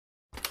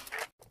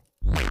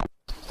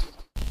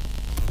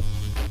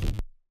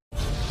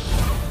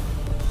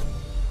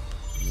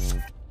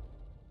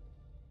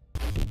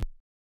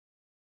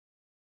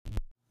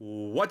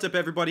What's up,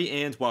 everybody,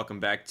 and welcome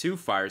back to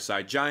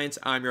Fireside Giants.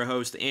 I'm your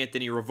host,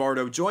 Anthony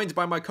Rivardo, joined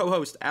by my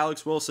co-host,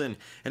 Alex Wilson.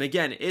 And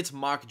again, it's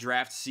mock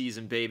draft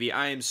season, baby.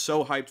 I am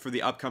so hyped for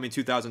the upcoming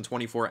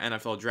 2024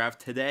 NFL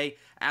Draft. Today,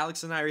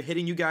 Alex and I are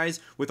hitting you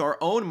guys with our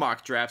own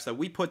mock drafts that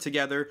we put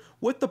together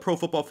with the Pro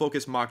Football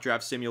Focus Mock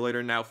Draft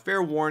Simulator. Now,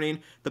 fair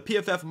warning, the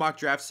PFF Mock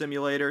Draft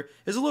Simulator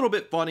is a little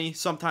bit funny.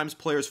 Sometimes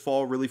players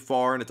fall really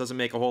far and it doesn't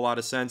make a whole lot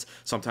of sense.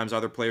 Sometimes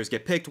other players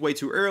get picked way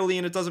too early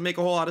and it doesn't make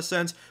a whole lot of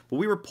sense. But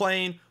we were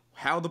playing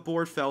how the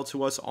board fell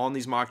to us on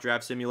these mock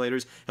draft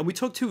simulators, and we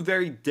took two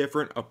very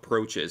different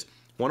approaches.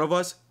 One of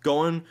us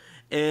going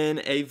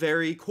in a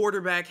very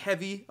quarterback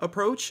heavy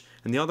approach,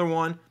 and the other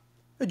one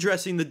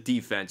addressing the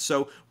defense.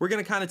 So we're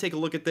going to kind of take a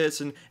look at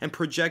this and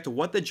project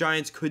what the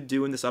Giants could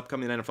do in this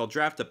upcoming NFL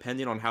draft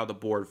depending on how the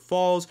board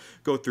falls,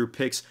 go through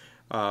picks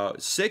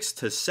 6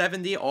 to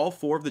 70, all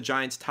four of the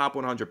Giants' top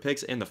 100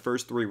 picks in the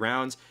first 3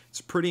 rounds. It's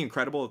pretty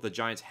incredible that the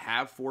Giants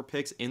have 4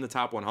 picks in the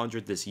top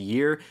 100 this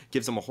year.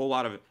 Gives them a whole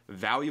lot of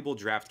valuable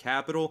draft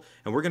capital.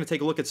 And we're going to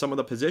take a look at some of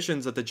the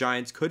positions that the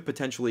Giants could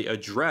potentially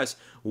address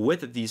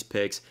with these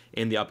picks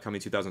in the upcoming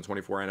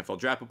 2024 NFL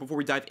Draft. But before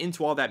we dive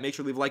into all that, make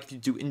sure to leave a like if you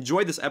do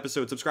enjoy this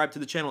episode. Subscribe to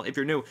the channel if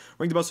you're new.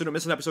 Ring the bell so you don't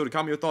miss an episode. And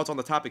comment your thoughts on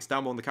the topics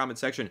down below in the comment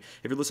section.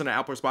 If you're listening to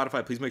Apple or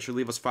Spotify, please make sure to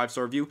leave us a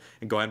 5-star review.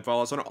 And go ahead and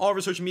follow us on all of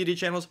our social media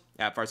channels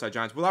at Fireside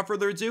Giants. Without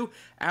further ado,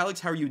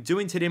 Alex, how are you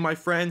doing today, my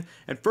friend?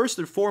 And first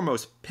and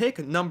foremost, pick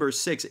number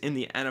 6 in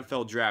the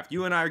NFL Draft.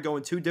 You and I are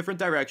going 2 different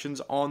directions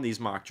on these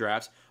mock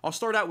drafts. I'll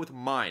start out with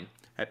mine.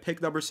 At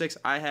pick number 6,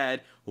 I had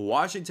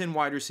Washington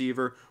wide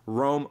receiver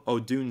Rome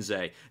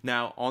Odunze.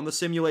 Now, on the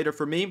simulator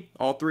for me,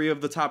 all 3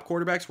 of the top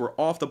quarterbacks were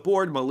off the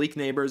board. Malik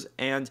Nabers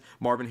and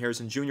Marvin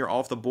Harrison Jr.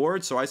 off the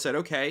board. So I said,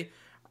 okay,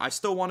 I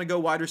still want to go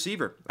wide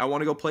receiver. I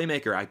want to go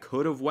playmaker. I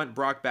could have went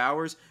Brock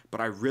Bowers, but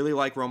I really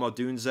like Rome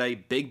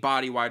Odunze. Big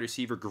body wide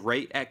receiver,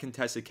 great at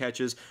contested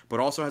catches,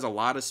 but also has a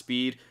lot of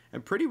speed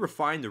and pretty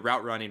refined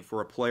route running for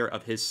a player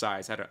of his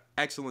size. Had an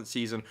excellent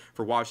season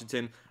for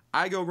Washington.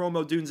 I go Rome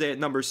Odunze at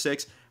number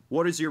 6.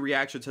 What is your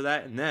reaction to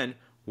that? And then,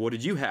 what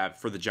did you have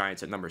for the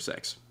Giants at number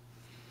 6?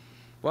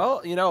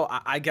 Well, you know,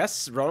 I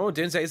guess Rome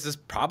Odunze is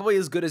probably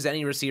as good as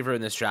any receiver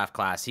in this draft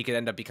class. He could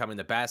end up becoming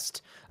the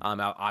best.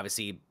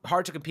 Obviously,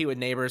 hard to compete with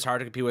Neighbors,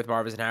 hard to compete with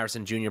Marvin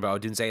Harrison Jr., but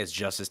Odunze is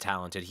just as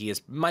talented. He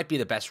might be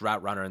the best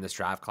route runner in this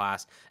draft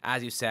class.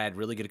 As you said,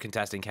 really good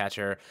contesting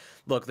catcher.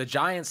 Look, the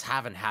Giants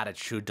haven't had a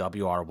true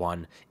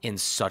WR1 in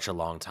such a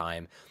long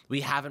time.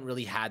 We haven't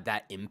really had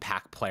that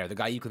impact player, the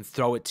guy you can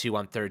throw it to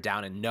on third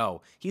down and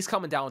know he's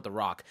coming down with the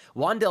rock.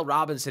 Wan'Dale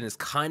Robinson is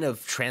kind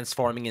of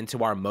transforming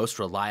into our most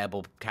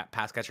reliable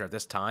pass catcher at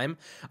this time.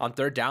 On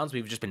third downs,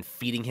 we've just been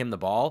feeding him the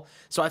ball.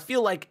 So I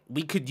feel like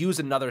we could use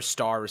another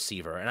star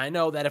receiver. And I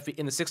know that if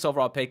in the 6th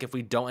overall pick, if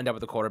we don't end up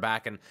with a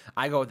quarterback, and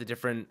I go with a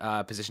different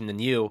position than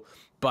you,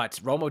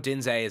 but Rome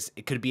Odunze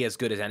it could be as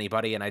good as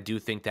anybody, and I do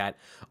think that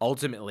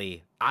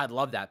ultimately I'd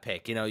love that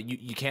pick. You know,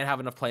 you can't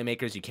have enough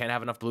playmakers, you can't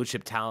have enough blue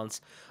chip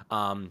talents.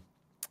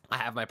 I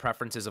have my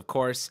preferences, of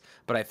course,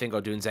 but I think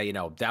Odunze, you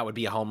know, that would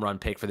be a home run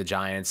pick for the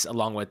Giants,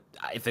 along with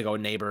if they go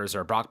Neighbors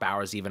or Brock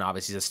Bowers, even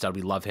obviously he's a stud.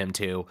 We love him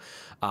too.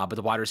 But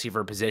the wide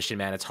receiver position,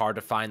 man, it's hard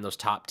to find those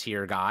top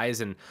tier guys,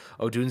 and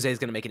Odunze is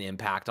going to make an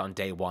impact on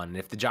day one. And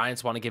if the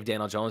Giants want to give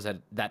Daniel Jones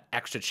that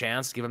extra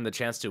chance, give him the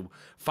chance to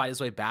fight his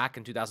way back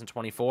in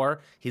 2024,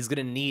 he's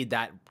going to need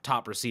that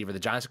top receiver. The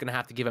Giants are going to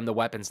have to give him the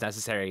weapons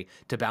necessary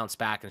to bounce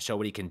back and show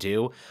what he can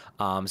do.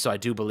 So I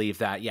do believe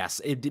that,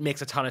 yes, it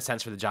makes a ton of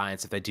sense for the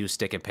Giants if they do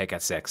stick and pick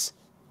at 6.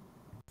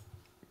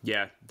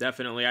 Yeah,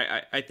 definitely.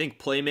 I think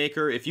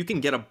playmaker, if you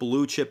can get a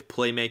blue chip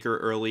playmaker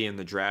early in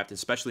the draft,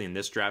 especially in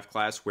this draft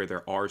class where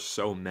there are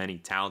so many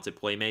talented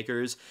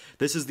playmakers,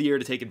 this is the year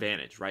to take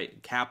advantage,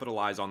 right?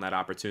 Capitalize on that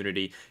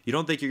opportunity. You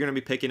don't think you're going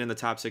to be picking in the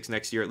top 6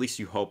 next year, at least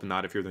you hope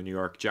not if you're the New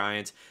York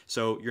Giants.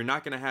 So you're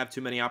not going to have too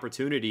many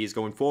opportunities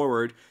going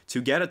forward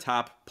to get a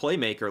top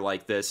playmaker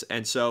like this.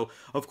 And so,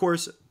 of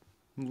course,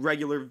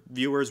 regular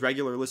viewers,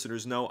 regular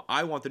listeners know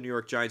I want the New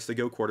York Giants to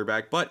go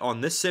quarterback, but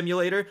on this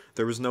simulator,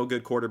 there was no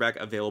good quarterback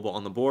available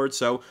on the board.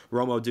 So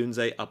Rome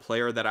Odunze, a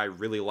player that I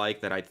really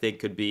like, that I think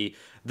could be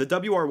the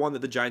WR1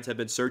 that the Giants have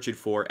been searching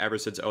for ever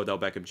since Odell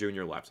Beckham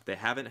Jr. left. They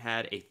haven't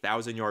had a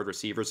 1,000-yard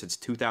receiver since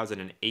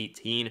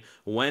 2018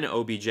 when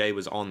OBJ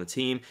was on the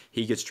team.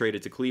 He gets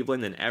traded to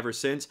Cleveland, and ever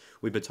since,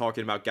 we've been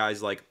talking about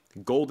guys like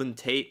Golden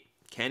Tate,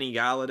 Kenny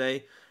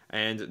Galladay,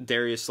 and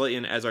Darius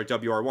Slayton as our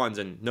WR1s,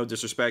 and no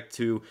disrespect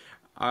to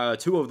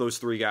 2 of those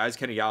 3 guys.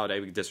 Kenny Galladay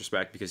we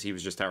disrespect because he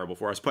was just terrible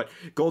for us, but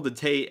Golden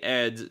Tate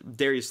and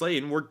Darius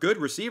Slayton were good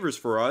receivers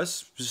for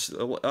us.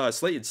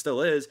 Slayton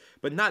still is,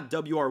 but not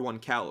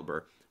WR1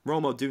 caliber.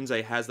 Rome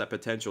Odunze has that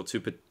potential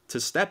to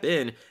step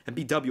in and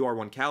be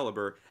WR1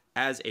 caliber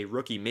as a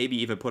rookie,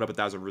 maybe even put up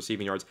 1,000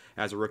 receiving yards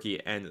as a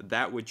rookie, and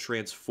that would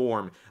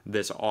transform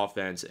this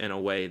offense in a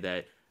way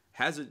that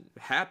hasn't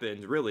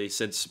happened really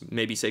since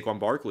maybe Saquon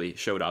Barkley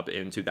showed up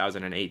in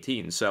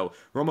 2018. So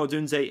Rome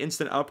Odunze,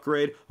 instant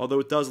upgrade, although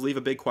it does leave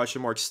a big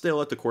question mark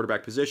still at the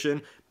quarterback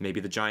position. Maybe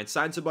the Giants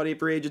sign somebody at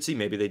free agency.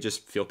 Maybe they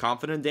just feel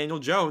confident in Daniel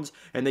Jones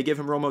and they give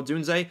him Rome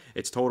Odunze.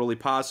 It's totally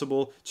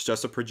possible. It's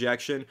just a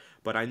projection.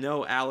 But I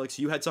know, Alex,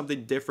 you had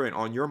something different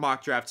on your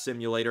mock draft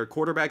simulator.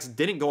 Quarterbacks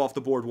didn't go off the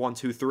board 1,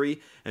 2,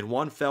 3, and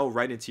one fell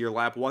right into your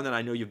lap. One that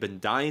I know you've been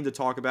dying to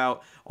talk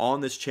about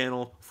on this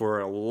channel for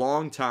a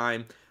long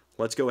time.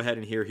 Let's go ahead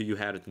and hear who you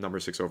had at the number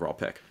 6 overall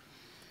pick.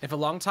 If a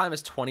long time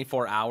is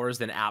 24 hours,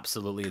 then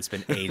absolutely it's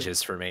been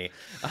ages for me.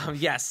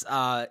 Yes,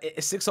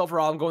 6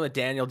 overall, I'm going with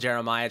Daniel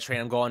Jeremiah trade.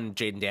 I'm going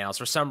Jaden Daniels.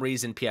 For some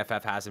reason,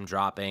 PFF has him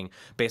dropping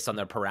based on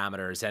their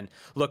parameters. And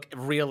look,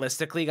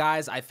 realistically,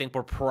 guys, I think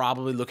we're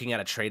probably looking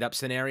at a trade-up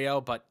scenario,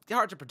 but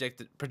hard to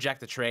project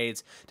the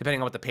trades,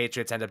 depending on what the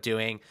Patriots end up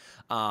doing.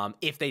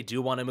 If they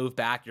do want to move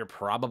back, you're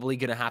probably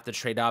going to have to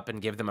trade up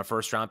and give them a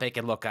first-round pick.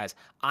 And look, guys,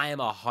 I am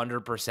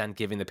 100%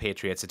 giving the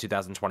Patriots a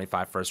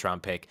 2025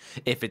 first-round pick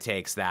if it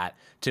takes that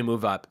to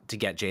move up to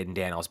get Jaden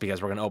Daniels, because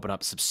we're going to open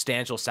up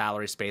substantial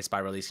salary space by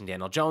releasing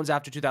Daniel Jones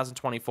after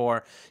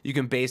 2024. You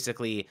can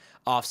basically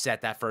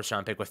offset that first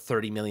round pick with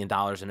 $30 million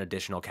in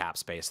additional cap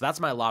space. So that's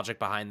my logic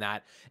behind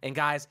that. And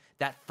guys,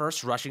 that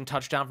first rushing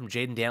touchdown from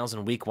Jaden Daniels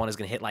in week 1 is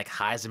going to hit like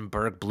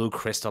Heisenberg blue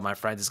crystal, my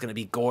friends. It's going to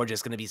be gorgeous.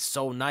 It's going to be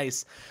so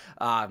nice.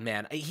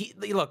 Man,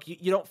 look,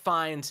 you don't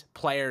find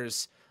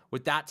players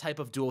with that type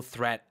of dual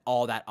threat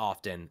all that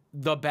often.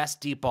 The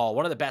best deep ball,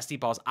 one of the best deep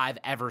balls I've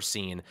ever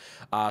seen.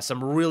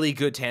 Some really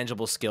good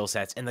tangible skill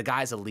sets, and the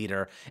guy's a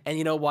leader. And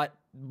you know what?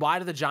 Why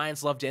do the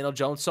Giants love Daniel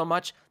Jones so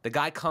much? The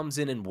guy comes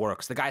in and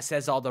works. The guy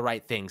says all the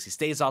right things. He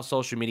stays off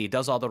social media. He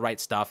does all the right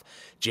stuff.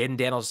 Jaden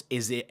Daniels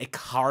is a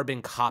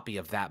carbon copy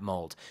of that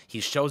mold. He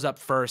shows up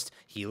first.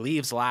 He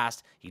leaves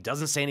last. He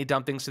doesn't say any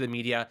dumb things to the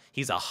media.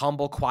 He's a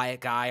humble, quiet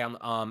guy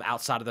on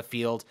outside of the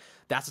field.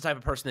 That's the type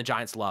of person the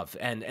Giants love.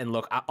 And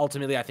look,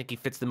 ultimately, I think he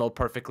fits the mold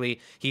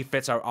perfectly. He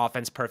fits our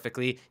offense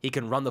perfectly. He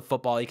can run the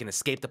football. He can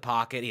escape the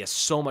pocket. He has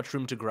so much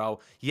room to grow.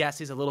 Yes,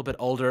 he's a little bit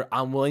older.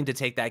 I'm willing to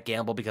take that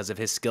gamble because of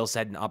his skill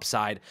set and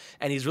upside.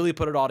 And he's really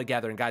put it all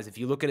together. And guys, if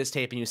you look at his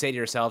tape and you say to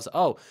yourselves,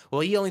 oh, well,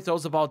 he only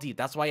throws the ball deep.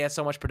 That's why he has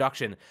so much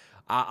production.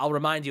 I'll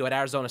remind you, at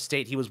Arizona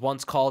State, he was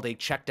once called a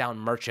check down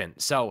merchant.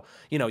 So,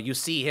 you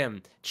see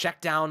him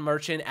check down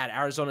merchant at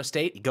Arizona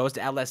State. He goes to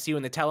LSU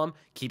and they tell him,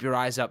 keep your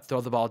eyes up,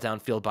 throw the ball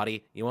downfield,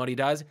 buddy. You know what he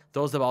does?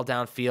 Throws the ball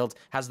downfield,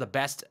 has the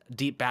best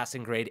deep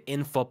passing grade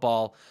in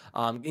football,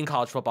 in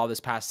college football this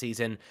past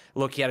season.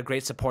 Look, he had a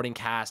great supporting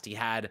cast. He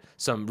had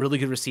some really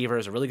good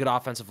receivers, a really good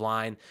offensive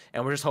line,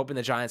 and we're just hoping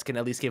the Giants can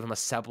at least give him a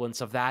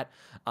semblance of that.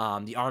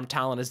 The arm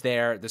talent is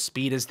there, the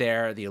speed is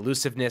there, the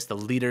elusiveness, the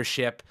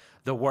leadership,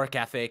 the work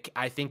ethic.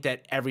 I think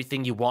that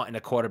everything you want in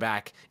a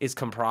quarterback is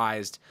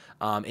comprised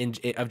of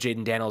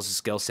Jaden Daniels'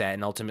 skill set,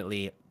 and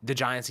ultimately the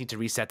Giants need to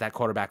reset that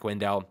quarterback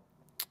window.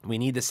 We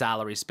need the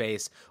salary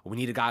space. We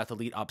need a guy with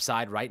elite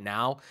upside right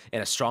now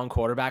in a strong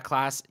quarterback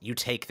class. You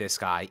take this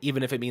guy,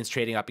 even if it means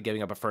trading up and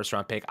giving up a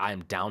first-round pick. I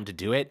am down to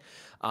do it.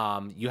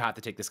 You have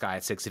to take this guy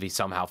at 6 if he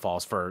somehow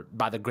falls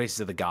by the graces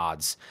of the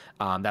gods.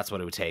 That's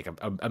what it would take,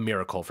 a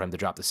miracle for him to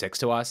drop the 6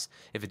 to us.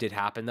 If it did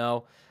happen,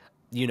 though,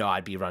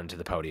 I'd be running to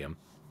the podium.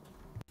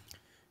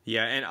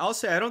 Yeah, and I'll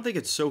say I don't think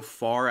it's so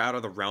far out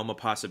of the realm of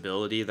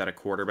possibility that a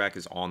quarterback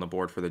is on the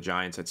board for the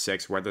Giants at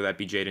 6, whether that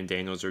be Jaden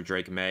Daniels or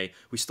Drake May.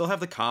 We still have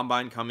the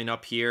Combine coming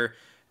up here.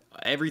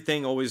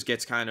 Everything always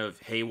gets kind of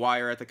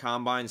haywire at the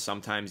Combine.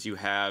 Sometimes you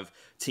have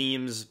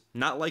teams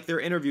not like their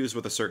interviews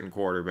with a certain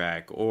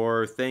quarterback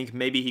or think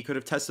maybe he could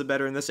have tested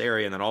better in this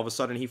area, and then all of a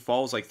sudden he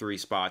falls like 3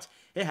 spots.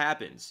 It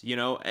happens,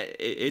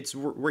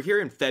 we're here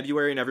in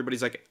February and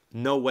everybody's like,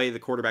 no way the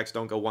quarterbacks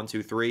don't go 1,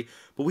 2, 3.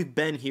 But we've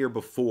been here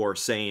before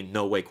saying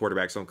no way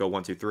quarterbacks don't go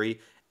 1, 2, 3,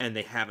 and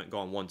they haven't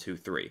gone 1, 2,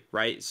 3,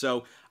 right?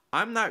 So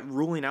I'm not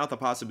ruling out the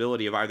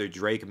possibility of either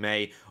Drake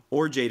May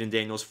or Jaden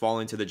Daniels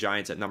falling to the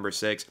Giants at number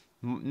 6.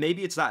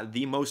 Maybe it's not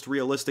the most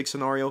realistic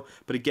scenario,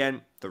 but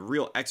again, the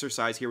real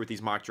exercise here with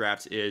these mock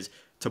drafts is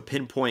to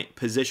pinpoint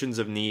positions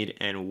of need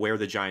and where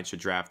the Giants should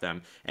draft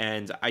them.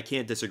 And I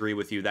can't disagree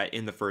with you that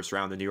in the first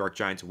round, the New York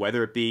Giants,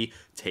 whether it be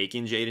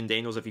taking Jaden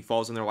Daniels if he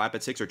falls in their lap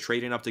at 6 or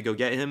trading up to go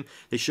get him,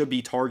 they should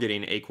be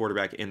targeting a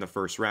quarterback in the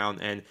first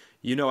round. And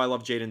I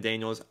love Jaden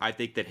Daniels. I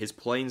think that his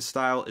playing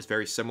style is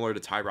very similar to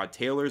Tyrod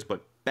Taylor's,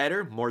 but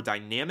better, more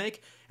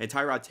dynamic. And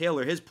Tyrod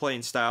Taylor, his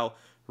playing style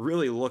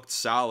really looked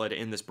solid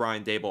in this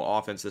Brian Daboll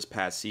offense this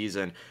past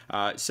season.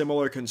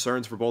 Similar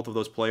concerns for both of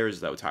those players,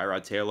 though.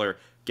 Tyrod Taylor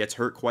gets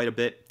hurt quite a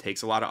bit,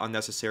 takes a lot of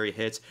unnecessary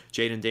hits.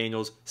 Jaden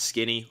Daniels,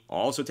 skinny,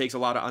 also takes a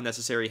lot of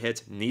unnecessary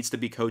hits, needs to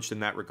be coached in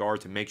that regard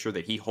to make sure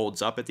that he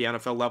holds up at the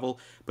NFL level.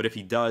 But if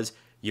he does,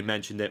 you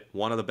mentioned it,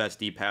 one of the best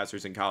deep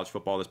passers in college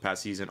football this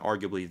past season,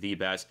 arguably the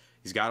best.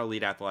 He's got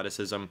elite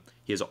athleticism.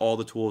 He has all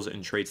the tools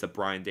and traits that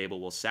Brian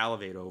Daboll will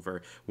salivate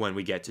over when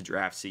we get to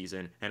draft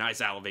season. And I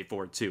salivate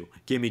for it too.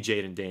 Give me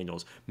Jaden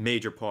Daniels.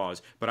 Major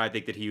pause. But I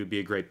think that he would be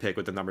a great pick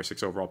with the number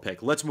 6 overall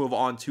pick. Let's move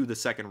on to the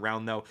second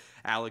round, though.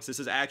 Alex, this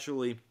is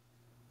actually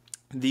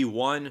the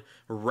one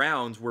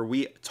round where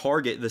we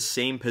target the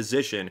same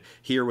position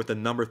here with the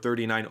number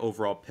 39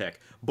 overall pick.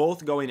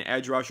 Both going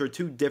edge rusher,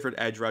 two different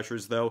edge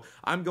rushers though.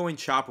 I'm going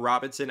Chop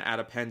Robinson out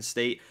of Penn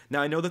State.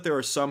 Now I know that there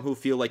are some who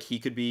feel like he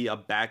could be a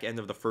back end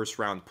of the first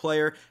round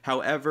player.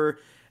 However,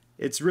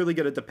 it's really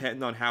going to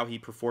depend on how he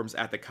performs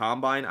at the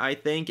combine, I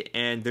think,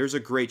 and there's a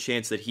great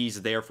chance that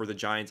he's there for the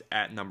Giants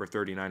at number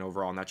 39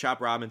 overall. Now,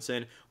 Chop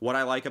Robinson, what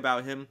I like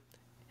about him,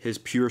 his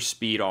pure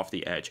speed off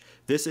the edge.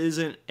 This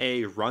isn't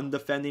a run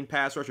defending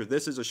pass rusher.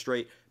 This is a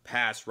straight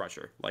pass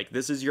rusher. Like,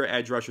 this is your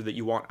edge rusher that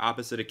you want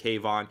opposite of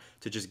Kayvon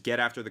to just get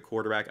after the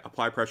quarterback,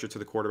 apply pressure to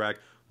the quarterback,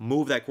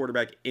 move that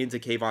quarterback into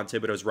Kayvon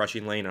Thibodeau's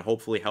rushing lane, and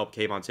hopefully help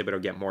Kayvon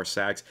Thibodeau get more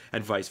sacks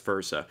and vice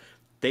versa.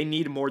 They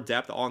need more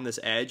depth on this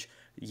edge.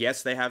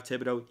 Yes, they have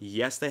Thibodeau.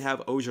 Yes, they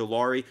have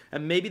Ojulari.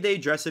 And maybe they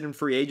address it in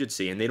free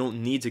agency and they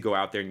don't need to go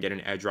out there and get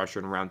an edge rusher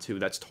in round 2.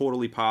 That's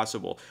totally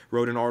possible.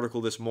 Wrote an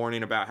article this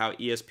morning about how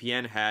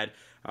ESPN had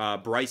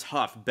Bryce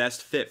Huff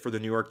best fit for the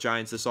New York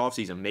Giants this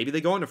offseason. Maybe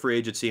they go into free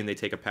agency and they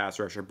take a pass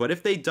rusher. But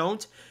if they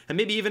don't, and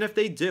maybe even if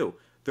they do,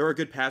 there are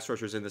good pass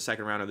rushers in the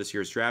second round of this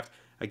year's draft.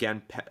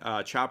 Again,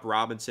 Chop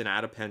Robinson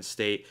out of Penn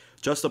State,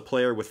 just a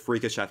player with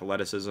freakish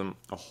athleticism,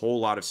 a whole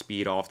lot of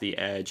speed off the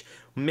edge.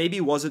 Maybe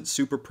wasn't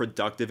super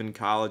productive in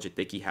college. I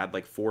think he had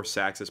like 4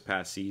 sacks this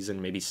past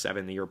season, maybe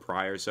 7 the year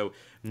prior. So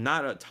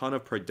not a ton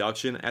of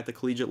production at the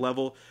collegiate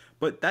level.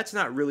 But that's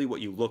not really what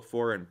you look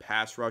for in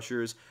pass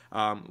rushers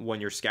when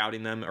you're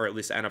scouting them, or at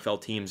least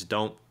NFL teams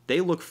don't. They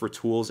look for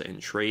tools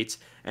and traits,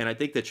 and I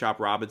think that Chop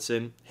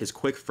Robinson, his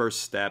quick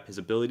first step, his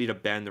ability to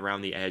bend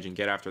around the edge and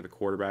get after the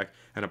quarterback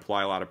and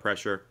apply a lot of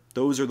pressure,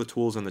 those are the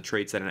tools and the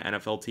traits that an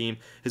NFL team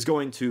is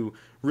going to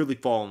really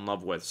fall in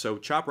love with. So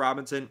Chop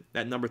Robinson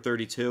at number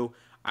 32,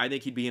 I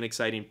think he'd be an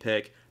exciting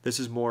pick. This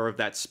is more of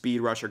that speed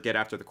rusher, get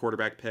after the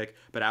quarterback pick.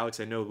 But Alex,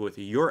 I know with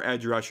your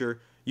edge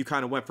rusher, you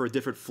kind of went for a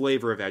different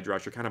flavor of edge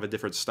rusher, kind of a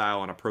different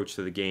style and approach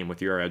to the game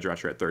with your edge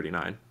rusher at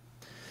 39.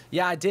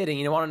 Yeah, I did. And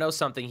you want to know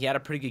something? He had a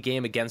pretty good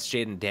game against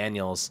Jaden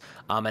Daniels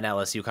and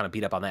LSU, kind of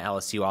beat up on the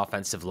LSU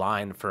offensive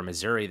line for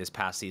Missouri this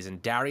past season.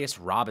 Darius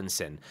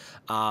Robinson.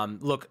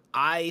 Look,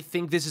 I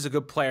think this is a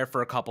good player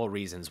for a couple of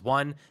reasons.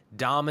 One,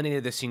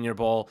 dominated the Senior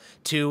Bowl.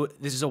 2,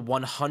 this is a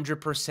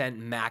 100%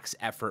 max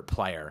effort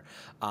player.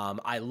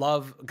 I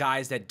love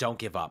guys that don't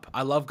give up.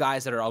 I love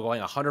guys that are all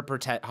going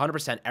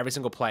 100% every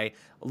single play.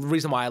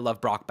 Reason why I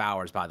love Brock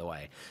Bowers, by the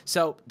way.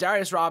 So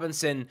Darius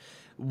Robinson,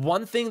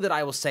 one thing that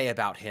I will say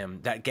about him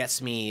that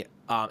gets me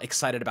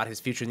excited about his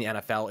future in the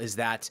NFL is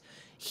that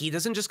he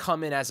doesn't just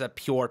come in as a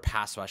pure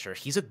pass rusher.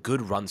 He's a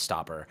good run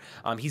stopper.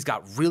 He's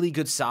got really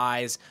good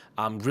size,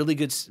 really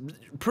good,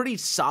 pretty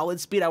solid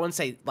speed. I wouldn't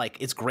say like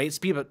it's great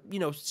speed, but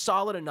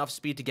solid enough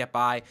speed to get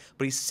by.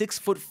 But he's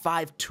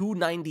 6'5",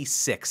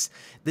 296.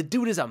 The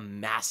dude is a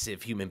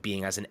massive human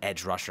being as an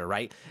edge rusher,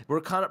 right? We're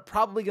kind of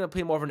probably going to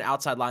play more of an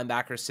outside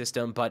linebacker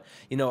system, but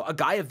a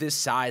guy of this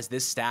size,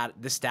 this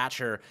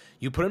stature,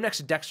 you put him next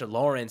to Dexter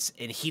Lawrence,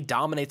 and he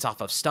dominates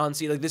off of stunts.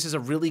 This is a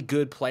really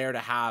good player to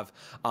have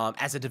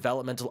as a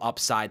developmental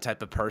upside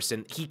type of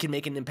person. He can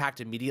make an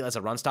impact immediately as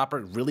a run stopper.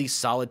 Really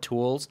solid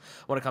tools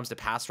when it comes to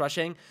pass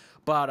rushing,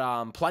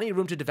 but plenty of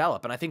room to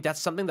develop. And I think that's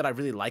something that I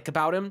really like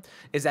about him,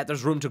 is that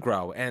there's room to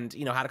grow. And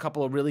had a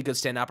couple of really good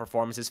standout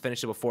performances.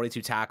 Finished it with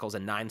 42 tackles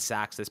and 9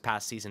 sacks this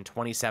past season,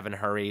 27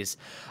 hurries.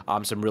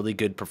 Some really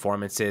good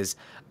performances.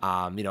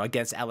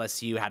 Against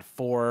LSU, had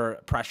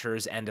 4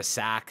 pressures and a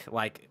sack.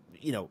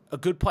 A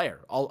good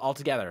player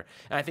altogether.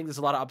 And I think there's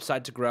a lot of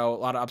upside to grow, a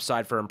lot of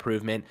upside for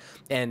improvement.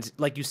 And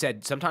like you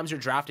said, sometimes you're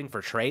drafting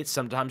for traits.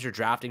 Sometimes you're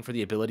drafting for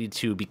the ability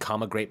to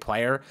become a great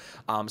player.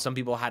 Some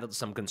people had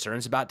some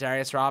concerns about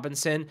Darius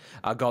Robinson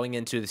going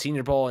into the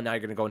Senior Bowl, and now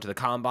you're going to go into the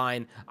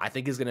Combine. I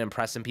think he's going to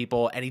impress some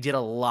people, and he did a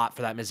lot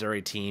for that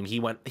Missouri team.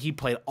 He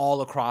played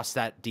all across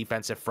that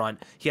defensive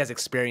front. He has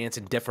experience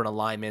in different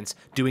alignments,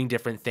 doing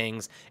different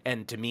things.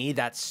 And to me,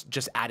 that's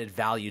just added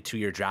value to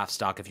your draft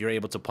stock. If you're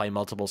able to play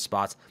multiple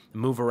spots,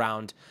 move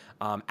around,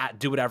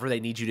 do whatever they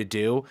need you to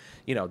do,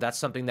 that's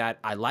something that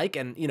I like.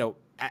 And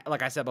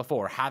like I said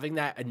before, having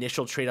that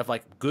initial trait of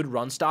like good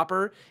run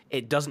stopper,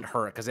 it doesn't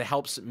hurt because it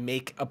helps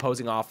make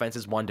opposing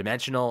offenses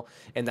one-dimensional,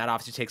 and that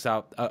obviously takes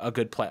out a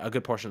good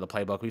portion of the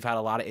playbook. We've had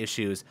a lot of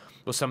issues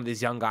with some of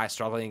these young guys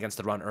struggling against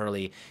the run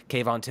early.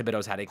 Kayvon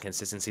Thibodeau's had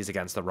inconsistencies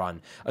against the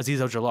run. Azeez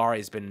Ojulari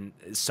has been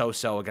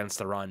so-so against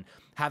the run.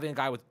 Having a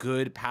guy with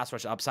good pass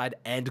rush upside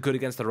and good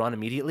against the run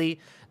immediately,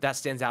 that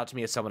stands out to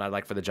me as someone I'd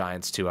like for the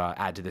Giants to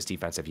add to this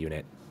defensive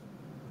unit.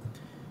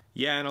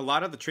 Yeah, and a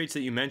lot of the traits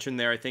that you mentioned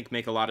there, I think,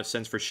 make a lot of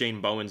sense for Shane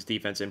Bowen's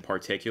defense in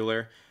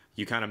particular.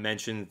 You kind of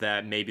mentioned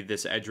that maybe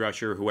this edge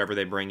rusher, whoever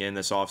they bring in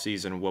this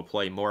offseason, will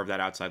play more of that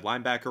outside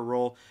linebacker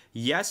role.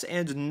 Yes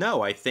and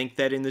no. I think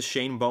that in the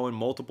Shane Bowen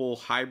multiple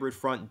hybrid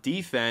front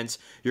defense,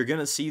 you're going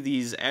to see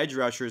these edge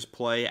rushers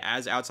play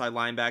as outside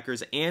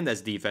linebackers and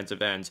as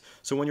defensive ends.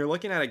 So when you're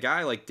looking at a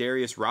guy like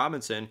Darius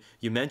Robinson,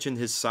 you mentioned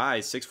his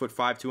size,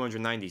 6'5",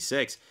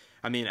 296.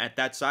 I mean, at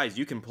that size,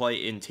 you can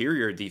play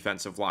interior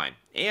defensive line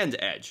and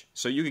edge.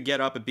 So you could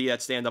get up and be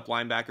that stand-up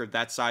linebacker.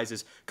 That size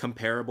is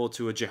comparable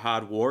to a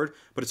Jihad Ward,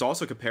 but it's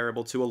also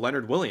comparable to a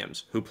Leonard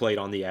Williams, who played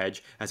on the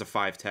edge as a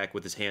 5-tech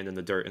with his hand in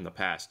the dirt in the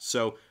past.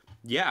 So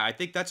yeah, I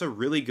think that's a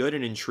really good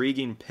and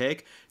intriguing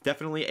pick.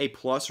 Definitely a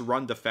plus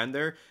run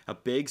defender, a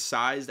big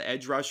sized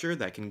edge rusher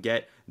that can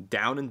get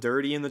down and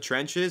dirty in the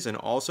trenches and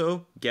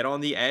also get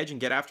on the edge and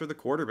get after the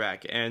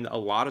quarterback. And a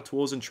lot of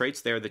tools and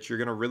traits there that you're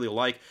going to really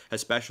like,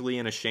 especially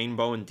in a Shane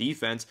Bowen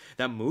defense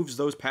that moves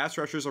those pass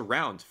rushers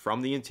around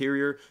from the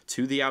interior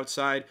to the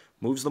outside,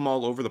 moves them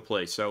all over the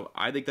place. So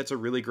I think that's a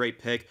really great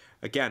pick.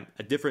 Again,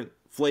 a different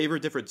flavor,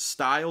 different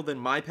style than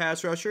my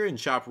pass rusher and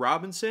Chop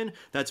Robinson.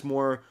 That's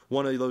more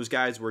one of those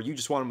guys where you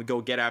just want him to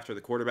go get after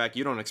the quarterback.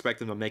 You don't expect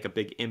him to make a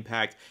big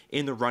impact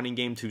in the running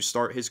game to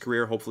start his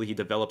career. Hopefully he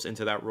develops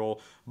into that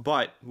role.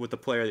 But with the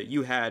player that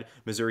you had,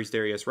 Missouri's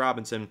Darius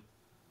Robinson,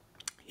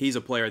 he's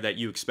a player that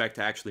you expect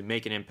to actually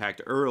make an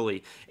impact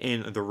early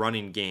in the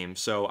running game.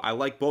 So I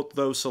like both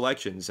those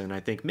selections, and I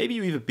think maybe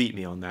you even beat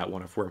me on that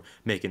one if we're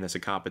making this a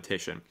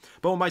competition.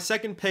 But with my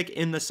second pick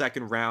in the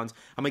second round,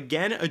 I'm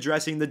again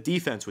addressing the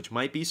defense, which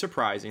might be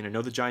surprising. I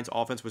know the Giants'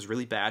 offense was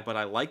really bad, but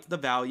I liked the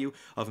value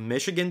of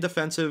Michigan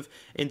defensive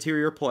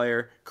interior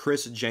player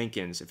Chris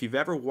Jenkins. If you've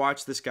ever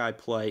watched this guy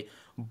play,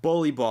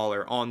 bully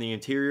baller on the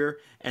interior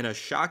and a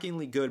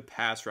shockingly good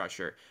pass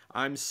rusher.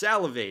 I'm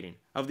salivating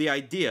of the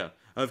idea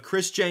of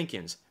Chris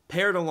Jenkins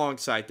paired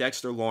alongside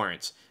Dexter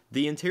Lawrence.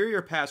 The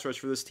interior pass rush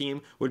for this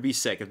team would be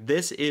sick.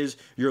 This is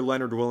your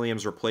Leonard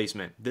Williams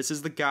replacement. This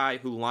is the guy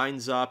who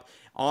lines up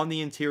on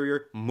the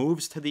interior,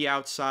 moves to the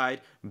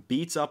outside,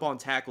 beats up on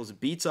tackles,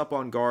 beats up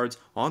on guards,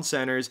 on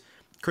centers.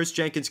 Chris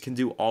Jenkins can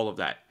do all of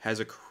that, has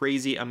a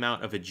crazy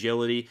amount of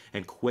agility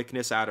and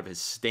quickness out of his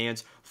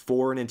stance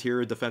for an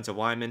interior defensive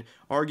lineman,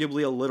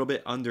 arguably a little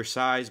bit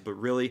undersized, but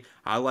really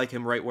I like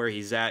him right where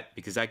he's at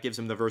because that gives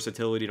him the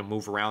versatility to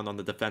move around on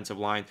the defensive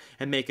line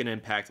and make an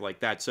impact like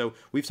that. So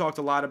we've talked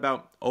a lot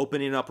about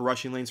opening up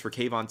rushing lanes for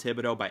Kayvon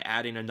Thibodeau by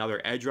adding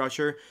another edge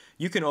rusher.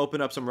 You can open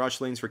up some rush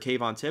lanes for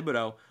Kayvon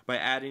Thibodeau by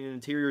adding an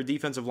interior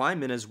defensive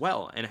lineman as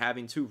well and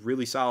having two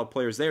really solid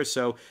players there.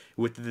 So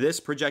with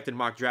this projected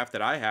mock draft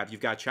that I have, you've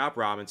got Chop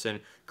Robinson,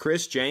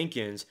 Chris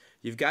Jenkins,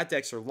 you've got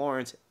Dexter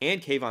Lawrence,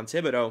 and Kayvon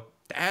Thibodeau.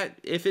 That,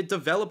 if it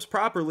develops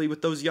properly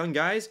with those young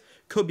guys,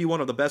 could be one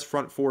of the best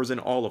front fours in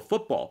all of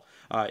football.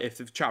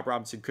 If Chop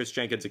Robinson, Chris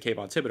Jenkins, and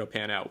Kayvon Thibodeau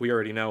pan out, we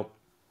already know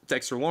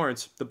Dexter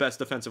Lawrence, the best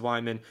defensive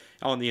lineman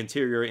on the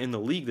interior in the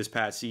league this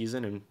past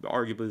season and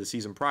arguably the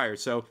season prior.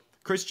 So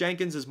Chris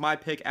Jenkins is my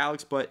pick,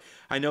 Alex, but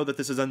I know that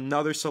this is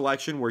another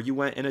selection where you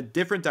went in a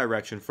different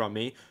direction from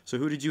me. So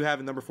who did you have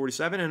at number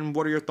 47, and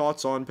what are your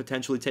thoughts on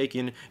potentially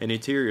taking an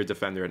interior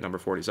defender at number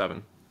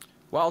 47?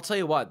 Well, I'll tell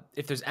you what,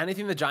 if there's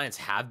anything the Giants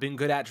have been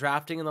good at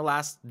drafting in the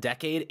last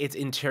decade, it's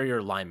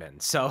interior linemen.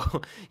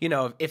 So,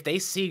 if they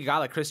see a guy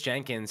like Chris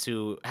Jenkins,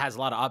 who has a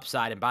lot of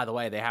upside, and by the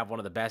way, they have one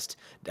of the best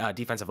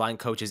defensive line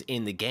coaches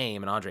in the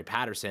game, and Andre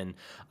Patterson,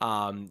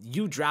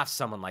 you draft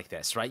someone like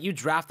this, right? You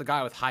draft the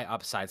guy with high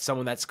upside,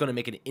 someone that's going to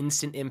make an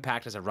instant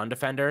impact as a run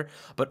defender,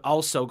 but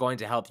also going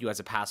to help you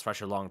as a pass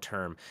rusher long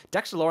term.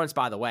 Dexter Lawrence,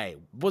 by the way,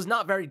 was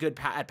not very good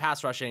at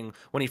pass rushing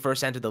when he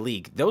first entered the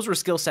league. Those were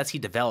skill sets he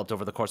developed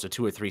over the course of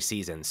 2 or 3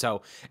 seasons.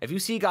 So if you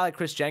see a guy like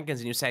Chris Jenkins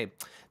and you say,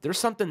 there's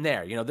something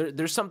there,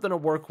 there's something to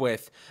work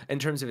with in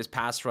terms of his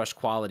pass rush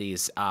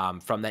qualities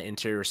from that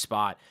interior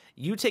spot,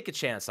 you take a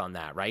chance on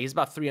that, right? He's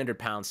about 300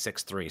 pounds,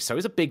 6'3", so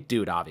he's a big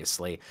dude,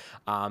 obviously.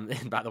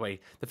 And by the way,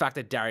 the fact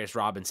that Darius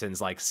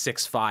Robinson's like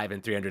 6'5"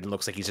 and 300 and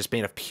looks like he's just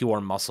made of pure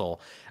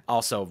muscle,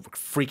 also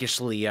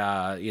freakishly,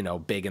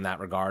 big in that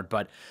regard.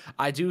 But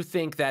I do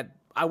think that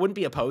I wouldn't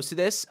be opposed to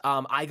this.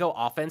 I go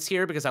offense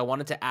here because I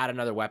wanted to add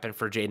another weapon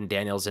for Jaden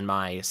Daniels in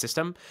my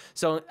system.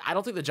 So I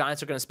don't think the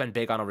Giants are going to spend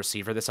big on a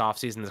receiver this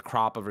offseason. The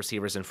crop of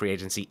receivers in free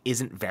agency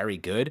isn't very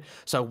good.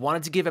 So I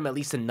wanted to give him at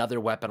least another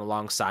weapon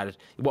alongside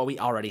what we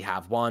already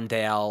have.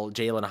 Wandale,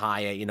 Jalen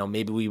Hyatt,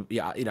 maybe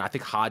I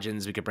think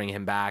Hodgins, we could bring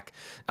him back.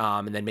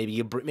 And then maybe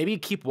you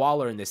keep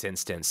Waller in this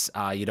instance.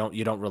 You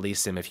don't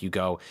release him if you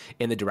go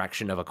in the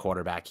direction of a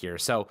quarterback here.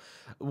 So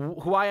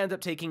who I end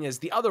up taking is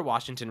the other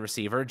Washington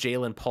receiver,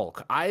 Jalen Polk.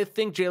 I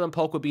think Jalen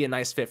Polk would be a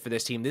nice fit for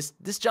this team.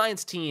 This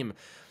Giants team,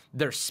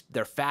 they're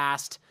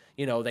fast.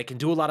 They can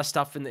do a lot of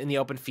stuff in the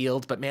open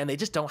field, but man, they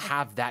just don't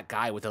have that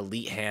guy with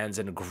elite hands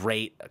and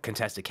great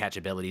contested catch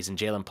abilities, and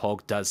Jalen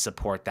Polk does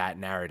support that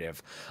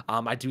narrative.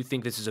 I do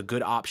think this is a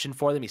good option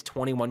for them. He's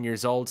 21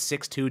 years old,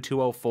 6'2",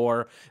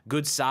 204,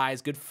 good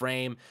size, good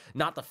frame,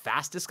 not the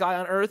fastest guy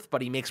on earth,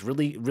 but he makes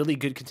really, really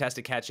good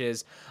contested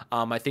catches.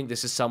 I think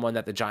this is someone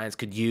that the Giants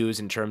could use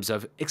in terms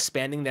of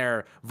expanding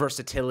their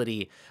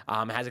versatility.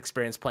 Has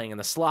experience playing in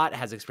the slot,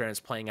 has experience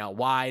playing out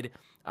wide.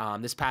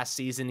 This past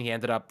season, he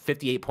ended up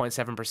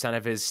 58.7%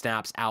 of his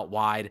snaps out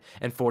wide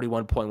and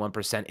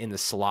 41.1% in the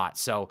slot.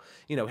 So,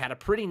 had a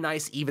pretty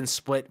nice even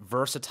split,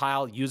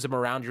 versatile, use him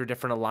around your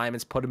different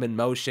alignments, put him in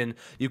motion.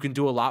 You can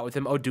do a lot with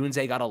him.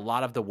 Odunze got a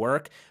lot of the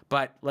work,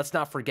 but let's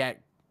not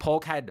forget,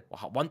 Polk had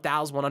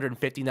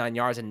 1,159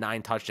 yards and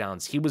 9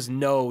 touchdowns. He was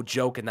no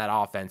joke in that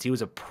offense. He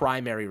was a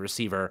primary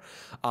receiver,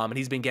 and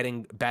he's been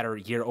getting better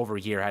year over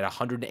year. Had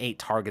 108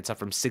 targets, up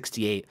from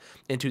 68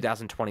 in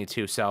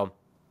 2022. So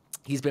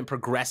he's been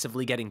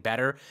progressively getting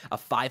better. A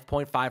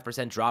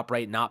 5.5% drop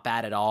rate, not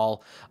bad at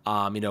all.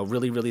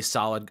 Really, really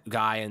solid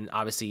guy. And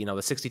obviously, the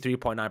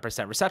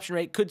 63.9% reception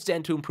rate could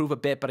stand to improve a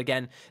bit. But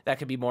again, that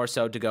could be more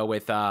so to go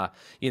with, the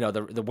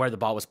where the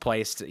ball was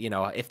placed.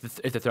 If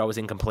the throw was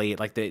incomplete,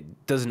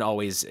 doesn't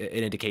always an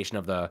indication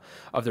of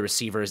the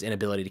receiver's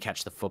inability to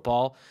catch the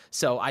football.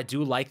 So I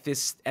do like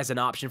this as an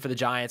option for the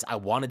Giants. I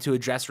wanted to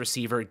address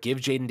receiver, give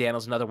Jaden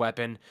Daniels another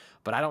weapon,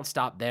 but I don't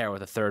stop there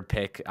with a third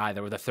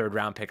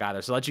round pick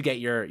either. So let you get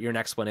your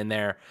next one in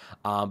there.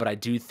 But I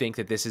do think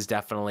that this is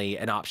definitely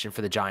an option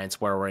for the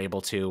Giants where we're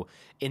able to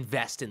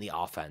invest in the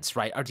offense,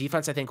 right? Our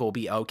defense, I think, will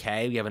be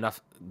okay. We have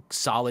enough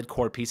solid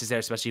core pieces there,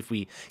 especially if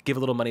we give a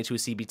little money to a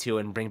CB2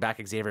 and bring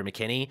back Xavier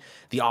McKinney.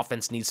 The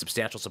offense needs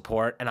substantial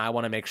support, and I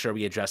want to make sure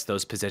we address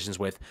those positions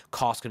with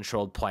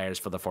cost-controlled players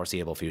for the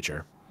foreseeable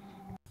future.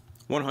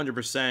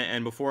 100%.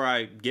 And before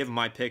I give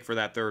my pick for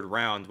that third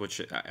round, which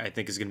I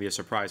think is going to be a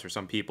surprise for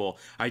some people,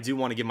 I do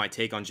want to give my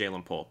take on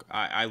Jalen Polk.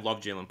 I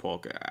love Jalen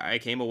Polk. I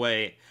came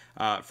away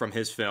from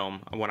his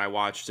film when I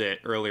watched it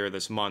earlier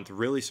this month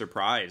really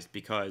surprised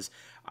because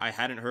I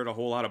hadn't heard a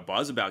whole lot of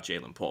buzz about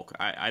Jalen Polk.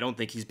 I don't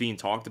think he's being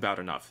talked about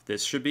enough.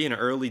 This should be an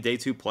early day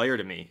 2 player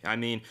to me. I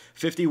mean,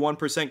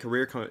 51%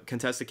 career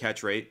contested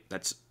catch rate.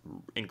 That's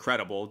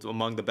incredible,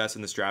 among the best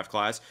in this draft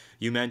class.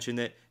 You mentioned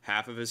it.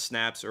 Half of his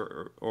snaps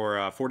or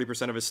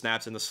 40% of his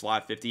snaps in the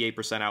slot,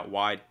 58% out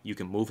wide. You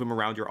can move him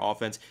around your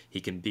offense. He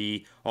can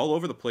be all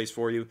over the place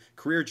for you.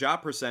 Career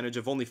job percentage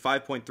of only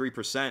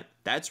 5.3%.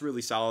 That's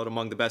really solid,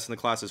 among the best in the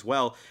class as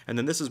well. And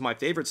then this is my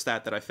favorite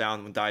stat that I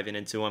found when diving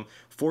into him.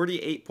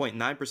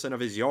 48.9% of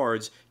his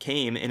yards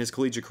came in his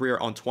collegiate career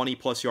on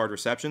 20-plus yard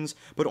receptions,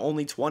 but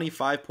only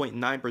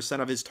 25.9%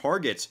 of his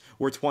targets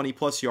were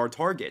 20-plus yard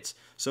targets.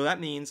 So that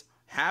means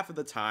half of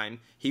the time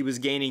he was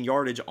gaining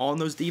yardage on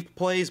those deep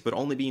plays, but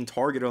only being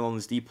targeted on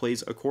those deep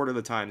plays a quarter of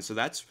the time. So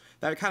that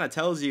kind of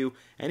tells you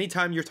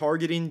anytime you're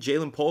targeting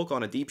Jalen Polk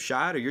on a deep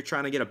shot or you're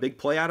trying to get a big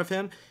play out of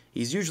him,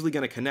 he's usually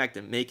going to connect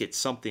and make it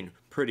something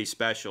pretty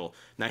special.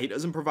 Now, he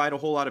doesn't provide a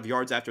whole lot of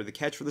yards after the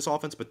catch for this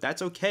offense, but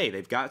that's okay.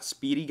 They've got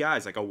speedy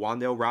guys like a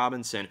Wan'Dale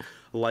Robinson,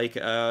 like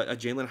a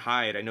Jalen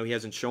Hyde. I know he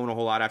hasn't shown a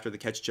whole lot after the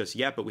catch just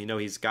yet, but we know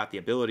he's got the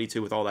ability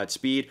to with all that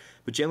speed.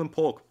 But Jalen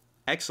Polk,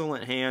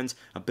 excellent hands,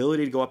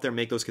 ability to go up there and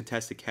make those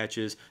contested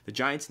catches. The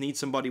Giants need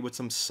somebody with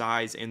some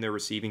size in their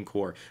receiving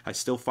core. I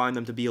still find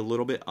them to be a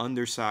little bit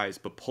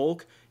undersized, but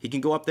Polk, he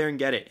can go up there and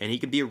get it, and he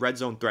can be a red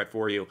zone threat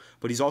for you,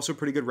 but he's also a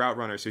pretty good route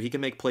runner, so he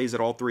can make plays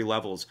at all 3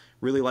 levels.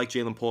 Really like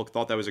Jalen Polk.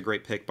 Thought that was a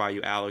great pick by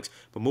you, Alex.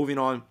 But moving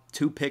on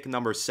to pick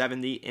number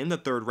 70 in the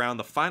third round,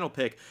 the final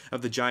pick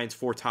of the Giants'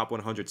 4 top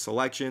 100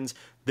 selections.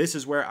 This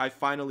is where I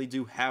finally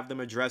do have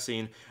them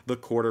addressing the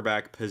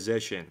quarterback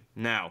position.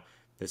 Now,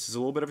 this is a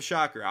little bit of a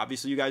shocker.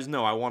 Obviously, you guys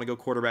know I want to go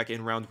quarterback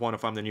in round 1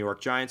 if I'm the New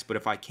York Giants, but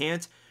if I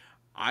can't,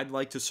 I'd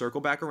like to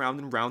circle back around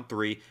in round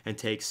 3 and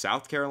take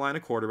South Carolina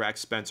quarterback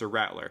Spencer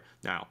Rattler.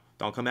 Now,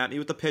 don't come at me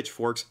with the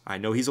pitchforks. I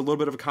know he's a little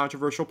bit of a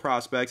controversial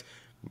prospect.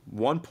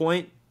 One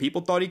point,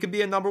 people thought he could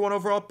be a number 1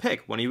 overall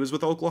pick when he was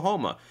with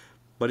Oklahoma,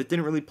 but it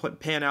didn't really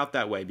pan out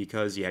that way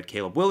because you had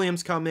Caleb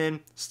Williams come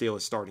in, steal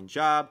his starting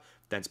job,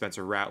 then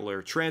Spencer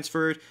Rattler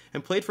transferred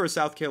and played for a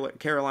South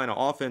Carolina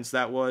offense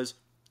that was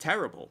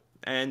terrible,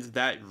 and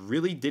that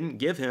really didn't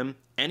give him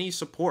any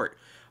support.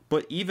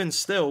 But even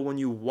still, when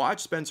you watch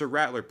Spencer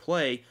Rattler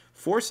play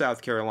for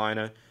South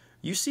Carolina,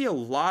 you see a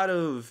lot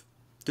of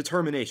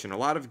determination, a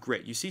lot of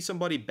grit. You see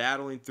somebody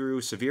battling through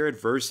severe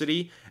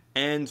adversity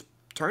and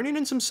turning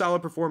in some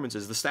solid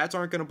performances. The stats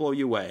aren't going to blow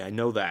you away. I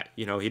know that.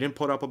 He didn't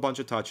put up a bunch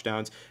of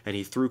touchdowns, and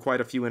he threw quite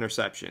a few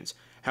interceptions.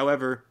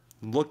 However,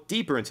 look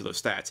deeper into those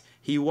stats.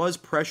 He was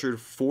pressured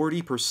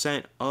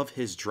 40% of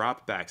his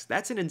dropbacks.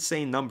 That's an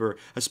insane number,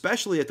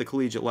 especially at the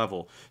collegiate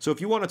level. So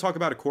if you want to talk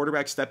about a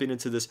quarterback stepping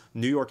into this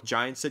New York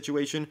Giants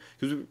situation,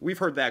 because we've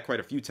heard that quite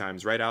a few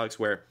times, right, Alex,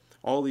 where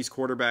all these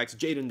quarterbacks,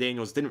 Jaden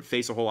Daniels didn't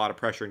face a whole lot of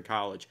pressure in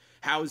college.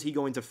 How is he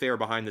going to fare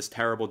behind this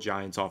terrible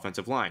Giants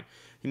offensive line?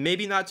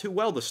 Maybe not too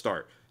well to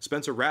start.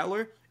 Spencer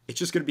Rattler, it's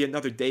just going to be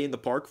another day in the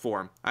park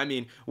for him. I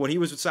mean, when he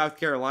was with South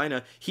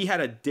Carolina, he had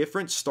a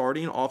different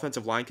starting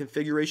offensive line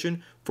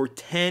configuration for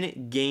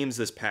 10 games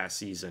this past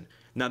season.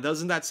 Now,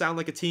 doesn't that sound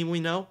like a team we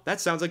know?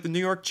 That sounds like the New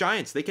York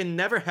Giants. They can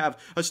never have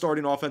a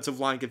starting offensive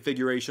line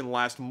configuration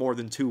last more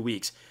than 2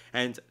 weeks.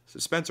 And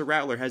Spencer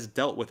Rattler has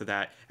dealt with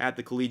that at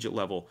the collegiate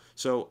level.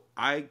 So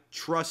I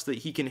trust that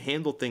he can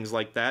handle things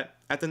like that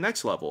at the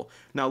next level.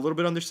 Now, a little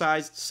bit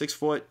undersized,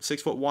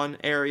 6'1"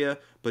 area,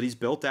 but he's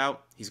built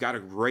out. He's got a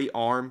great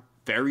arm.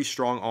 Very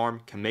strong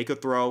arm, can make a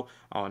throw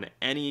on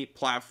any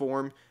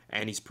platform,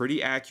 and he's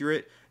pretty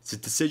accurate. His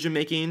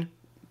decision-making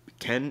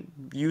can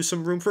use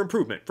some room for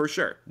improvement, for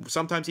sure.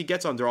 Sometimes he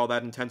gets under all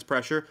that intense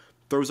pressure,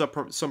 throws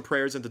up some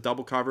prayers into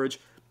double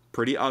coverage,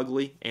 pretty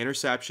ugly,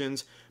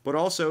 interceptions, but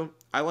also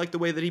I like the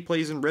way that he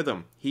plays in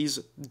rhythm. He's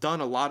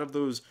done a lot of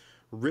those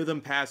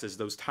rhythm passes,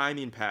 those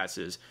timing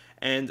passes.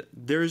 And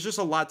there's just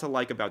a lot to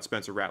like about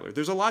Spencer Rattler.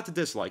 There's a lot to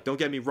dislike, don't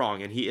get me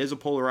wrong, and he is a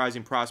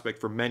polarizing prospect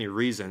for many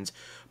reasons.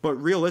 But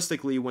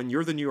realistically, when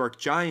you're the New York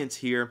Giants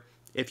here,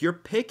 if you're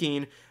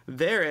picking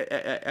there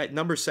at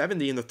number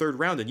 70 in the third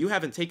round and you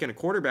haven't taken a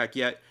quarterback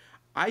yet,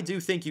 I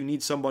do think you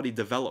need somebody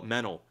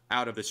developmental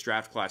out of this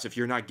draft class if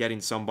you're not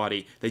getting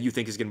somebody that you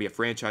think is going to be a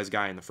franchise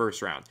guy in the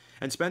first round.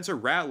 And Spencer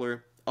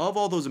Rattler, of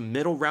all those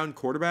middle round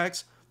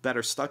quarterbacks that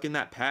are stuck in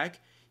that pack,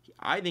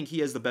 I think he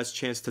has the best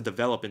chance to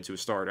develop into a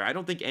starter. I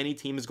don't think any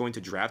team is going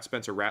to draft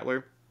Spencer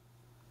Rattler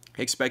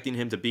expecting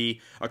him to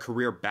be a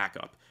career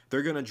backup.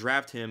 They're going to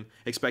draft him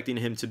expecting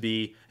him to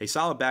be a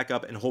solid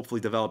backup and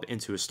hopefully develop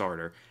into a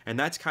starter. And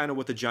that's kind of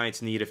what the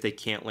Giants need if they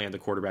can't land a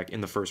quarterback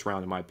in the first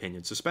round, in my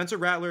opinion. So Spencer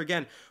Rattler,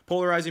 again,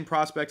 polarizing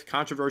prospect,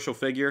 controversial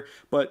figure,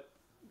 but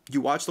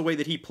you watch the way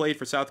that he played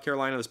for South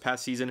Carolina this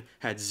past season,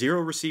 had zero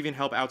receiving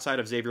help outside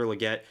of Xavier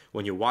Legette.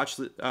 When you watch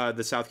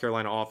the South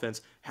Carolina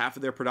offense, half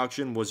of their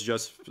production was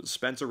just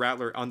Spencer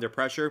Rattler under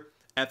pressure.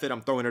 F it,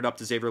 I'm throwing it up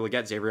to Xavier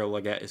Legette. Xavier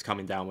Legette is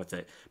coming down with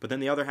it. But then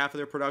the other half of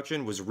their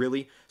production was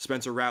really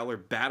Spencer Rattler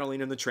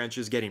battling in the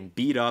trenches, getting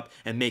beat up,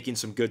 and making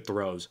some good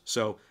throws.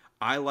 So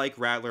I like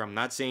Rattler. I'm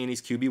not saying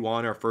he's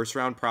QB1 or a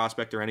first-round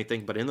prospect or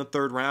anything, but in the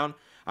third round,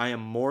 I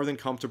am more than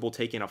comfortable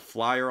taking a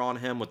flyer on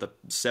him with the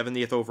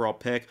 70th overall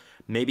pick.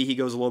 Maybe he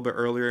goes a little bit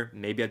earlier.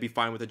 Maybe I'd be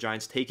fine with the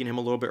Giants taking him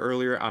a little bit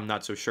earlier. I'm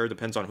not so sure.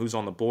 Depends on who's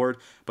on the board.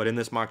 But in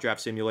this mock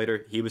draft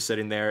simulator, he was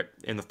sitting there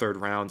in the third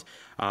round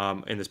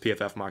in this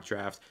PFF mock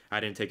draft. I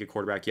didn't take a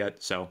quarterback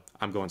yet, so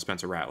I'm going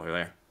Spencer Rattler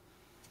there.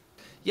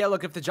 Yeah,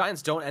 look, if the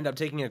Giants don't end up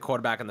taking a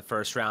quarterback in the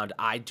first round,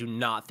 I do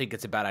not think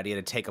it's a bad idea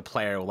to take a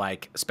player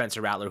like Spencer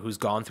Rattler, who's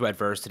gone through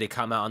adversity,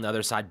 come out on the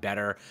other side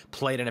better,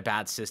 played in a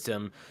bad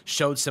system,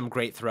 showed some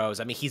great throws.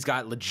 I mean, he's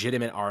got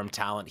legitimate arm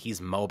talent. He's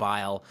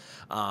mobile.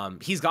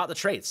 He's got the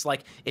traits.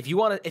 Like, if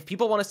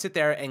people want to sit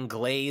there and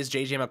glaze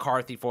J.J.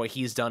 McCarthy for what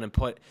he's done and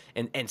put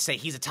and say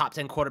he's a top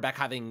 10 quarterback,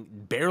 having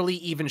barely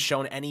even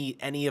shown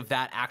any of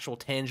that actual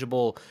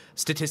tangible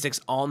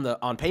statistics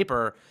on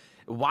paper,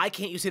 why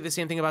can't you say the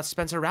same thing about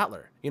Spencer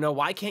Rattler? You know,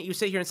 why can't you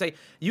sit here and say,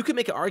 you can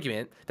make an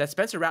argument that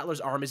Spencer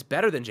Rattler's arm is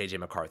better than J.J.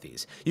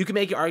 McCarthy's. You can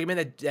make an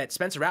argument that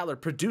Spencer Rattler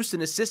produced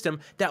in a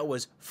system that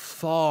was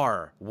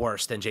far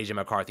worse than J.J.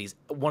 McCarthy's,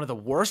 one of the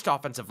worst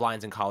offensive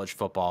lines in college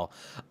football,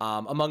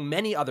 among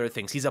many other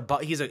things. He's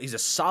a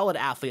solid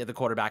athlete at the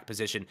quarterback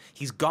position.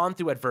 He's gone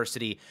through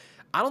adversity.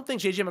 I don't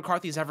think J.J.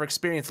 McCarthy's ever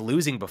experienced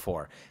losing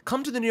before.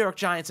 Come to the New York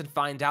Giants and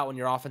find out when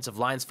your offensive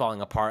line's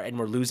falling apart and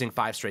we're losing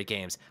 5 straight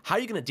games. How are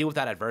you going to deal with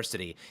that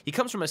adversity? He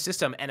comes from a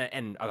system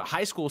and a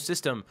high school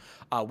system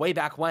way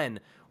back when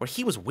where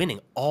he was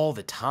winning all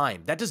the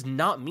time. That does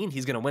not mean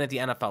he's going to win at the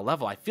NFL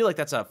level. I feel like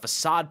that's a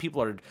facade.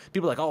 People are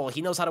like, oh,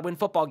 he knows how to win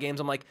football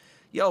games. I'm like,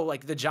 yo,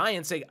 like the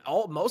Giants,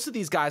 most of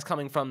these guys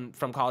coming from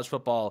college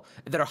football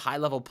that are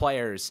high-level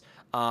players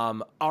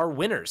are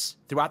winners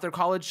throughout their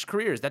college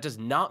careers. That does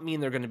not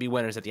mean they're going to be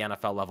winners at the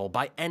NFL level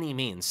by any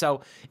means.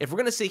 So if we're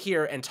going to sit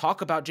here and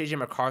talk about J.J.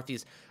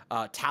 McCarthy's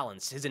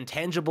talents, his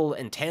intangible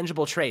and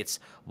tangible traits,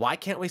 why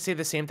can't we say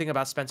the same thing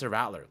about Spencer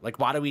Rattler? Like,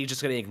 why are we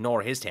just going to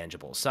ignore his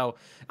tangibles? So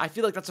I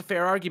feel like that's a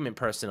fair argument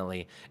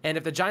personally. And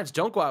if the Giants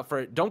don't get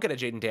a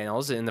Jaden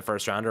Daniels in the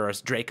first round or a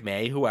Drake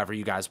May, whoever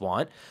you guys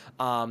want,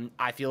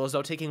 I feel as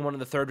though taking one in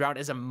the third round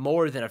is a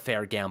more than a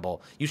fair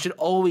gamble. You should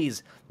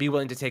always be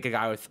willing to take a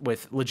guy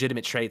with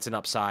legitimate traits and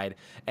upside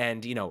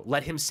and, you know,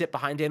 let him sit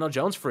behind Daniel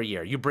Jones for a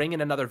year. You bring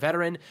in another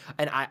veteran,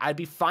 and I'd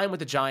be fine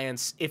with the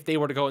Giants if they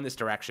were to go in this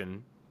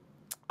direction.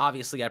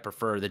 Obviously, I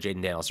prefer the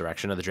Jaden Daniels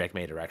direction or the Drake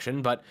May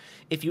direction, but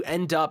if you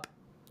end up,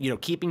 you know,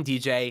 keeping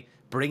DJ,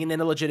 bringing in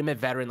a legitimate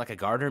veteran like a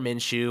Gardner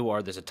Minshew,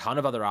 or there's a ton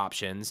of other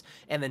options,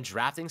 and then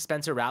drafting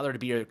Spencer Rattler to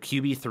be your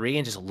QB3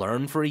 and just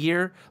learn for a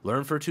year,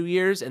 learn for 2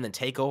 years, and then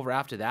take over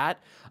after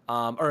that,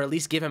 or at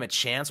least give him a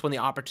chance when the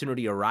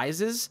opportunity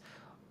arises,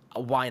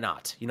 why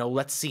not? You know,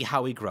 let's see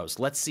how he grows.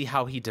 Let's see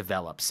how he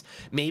develops.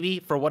 Maybe,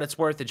 for what it's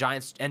worth, the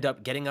Giants end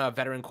up getting a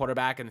veteran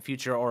quarterback in the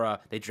future, or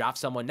they draft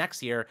someone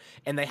next year,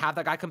 and they have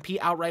that guy compete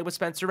outright with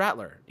Spencer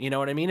Rattler. You know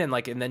what I mean? And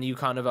then you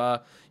kind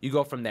of you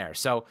go from there.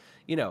 So,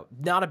 you know,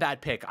 not a bad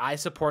pick. I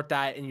support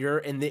that. In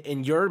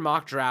your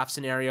mock draft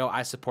scenario,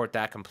 I support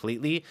that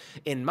completely.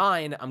 In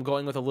mine, I'm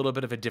going with a little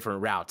bit of a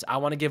different route. I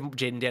want to give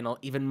Jaden Daniel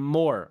even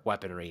more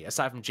weaponry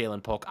aside from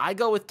Jalen Polk. I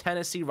go with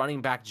Tennessee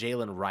running back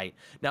Jalen Wright.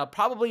 Now,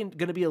 probably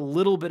going to be a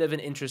little bit of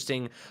an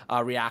interesting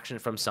reaction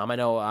from some. I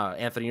know,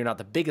 Anthony, you're not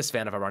the biggest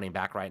fan of a running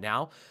back right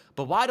now,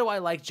 but why do I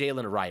like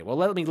Jalen Wright? Well,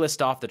 let me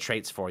list off the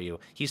traits for you.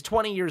 He's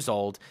 20 years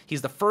old.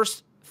 He's the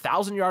first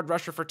 1,000-yard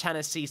rusher for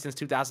Tennessee since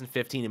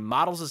 2015. He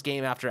models his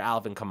game after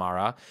Alvin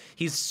Kamara.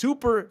 He's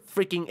super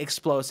freaking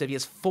explosive. He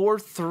has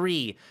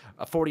 4.3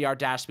 40-yard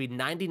dash speed,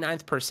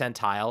 99th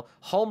percentile,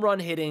 home run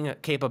hitting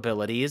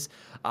capabilities,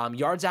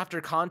 yards after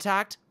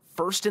contact,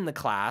 first in the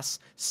class,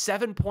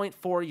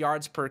 7.4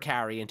 yards per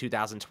carry in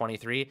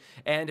 2023.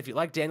 And if you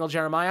like Daniel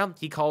Jeremiah,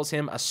 he calls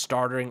him a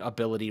starting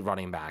ability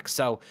running back.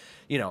 So,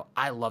 you know,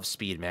 I love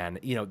speed, man.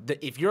 You know,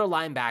 if you're a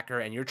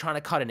linebacker and you're trying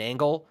to cut an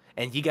angle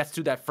and he gets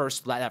through that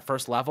first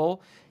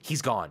level,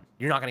 he's gone.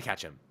 You're not going to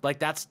catch him. Like,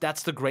 that's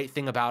the great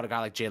thing about a guy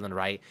like Jalen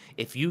Wright.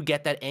 If you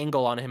get that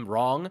angle on him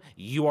wrong,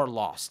 you are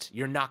lost.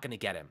 You're not going to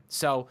get him.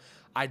 So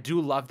I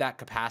do love that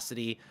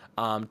capacity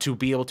to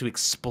be able to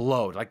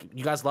explode. Like,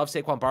 you guys love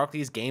Saquon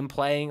Barkley's game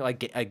playing,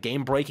 like a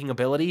game breaking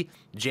ability.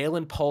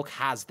 Jalen Polk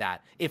has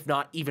that, if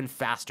not even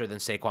faster than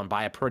Saquon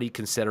by a pretty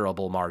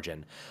considerable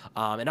margin.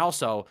 And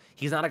also,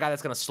 he's not a guy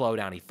that's going to slow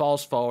down. He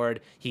falls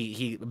forward.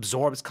 He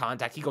absorbs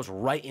contact. He goes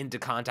right into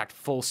contact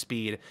full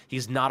speed.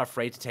 He's not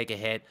afraid to take a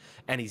hit,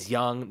 and he's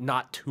young.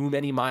 Not too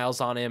many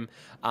miles on him.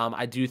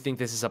 I do think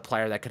this is a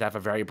player that could have a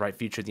very bright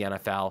future in the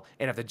NFL.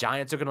 And if the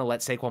Giants are going to let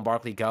Saquon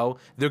Barkley go,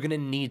 they're going to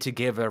need to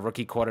give a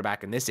rookie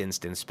quarterback, in this instance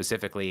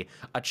specifically,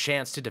 a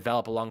chance to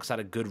develop alongside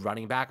a good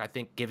running back. I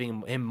think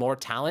giving him more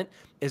talent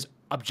is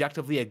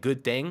objectively a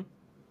good thing.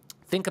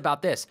 Think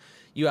about this.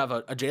 You have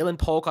a Jalen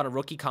Polk on a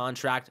rookie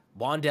contract,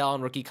 Wandale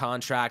on rookie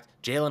contract,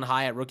 Jalen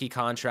Hyatt rookie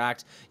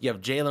contract. You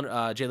have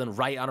Jalen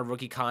Wright on a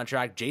rookie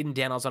contract, Jaden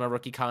Daniels on a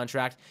rookie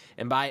contract.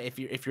 And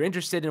if you're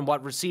interested in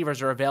what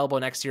receivers are available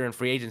next year in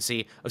free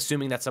agency,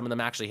 assuming that some of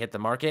them actually hit the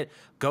market,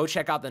 go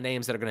check out the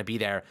names that are going to be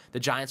there. The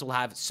Giants will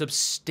have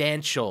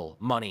substantial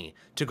money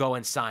to go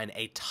and sign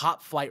a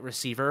top flight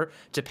receiver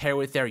to pair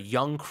with their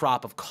young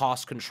crop of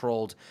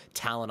cost-controlled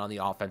talent on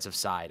the offensive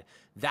side.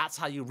 That's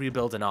how you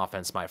rebuild an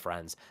offense, my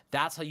friends.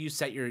 That's how you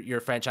set your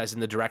franchise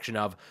in the direction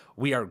of,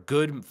 we are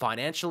good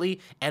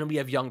financially and we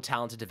have young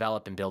talent to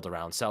develop and build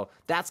around. So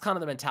that's kind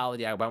of the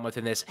mentality I went with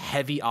in this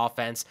heavy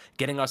offense,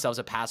 getting ourselves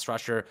a pass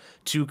rusher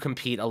to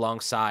compete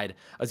alongside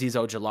Azeez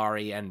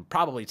Ojulari and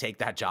probably take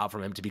that job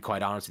from him, to be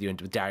quite honest with you,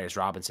 and with Darius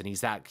Robinson.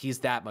 He's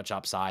that much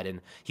upside, and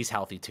he's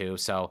healthy too.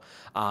 So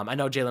I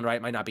know Jalen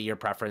Wright might not be your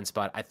preference,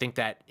 but I think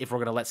that if we're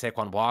going to let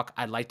Saquon walk,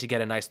 I'd like to get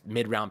a nice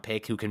mid-round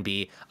pick who can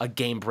be a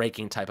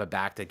game-breaking type of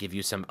back that give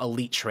you some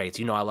elite traits.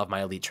 You know, I love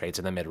my elite traits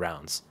in the mid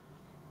rounds.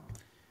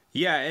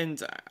 Yeah, and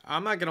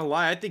I'm not going to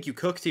lie, I think you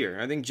cooked here.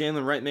 I think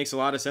Jalen Wright makes a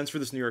lot of sense for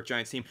this New York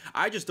Giants team.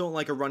 I just don't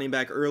like a running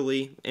back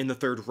early in the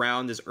third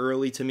round is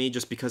early to me,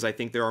 just because I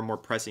think there are more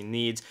pressing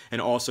needs. And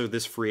also,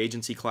 this free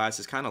agency class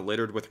is kind of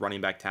littered with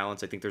running back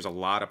talents. I think there's a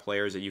lot of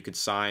players that you could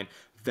sign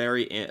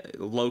very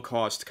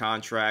low-cost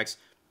contracts,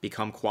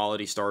 become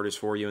quality starters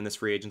for you in this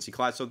free agency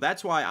class. So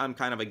that's why I'm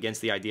kind of against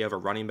the idea of a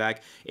running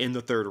back in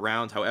the third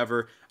round.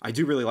 However, I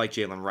do really like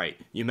Jalen Wright.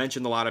 You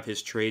mentioned a lot of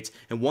his traits,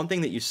 and one thing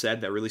that you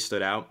said that really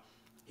stood out,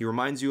 he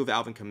reminds you of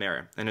Alvin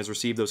Kamara and has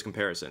received those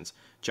comparisons.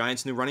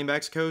 Giants' new running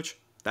backs coach,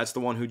 that's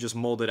the one who just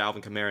molded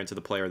Alvin Kamara into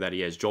the player that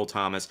he is. Joel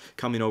Thomas,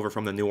 coming over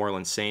from the New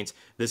Orleans Saints.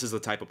 This is the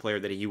type of player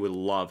that he would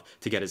love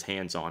to get his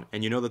hands on.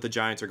 And you know that the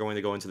Giants are going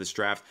to go into this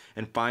draft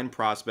and find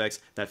prospects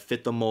that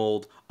fit the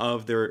mold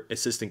of their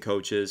assistant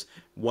coaches,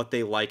 what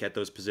they like at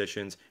those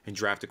positions, and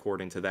draft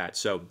according to that.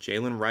 So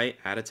Jalen Wright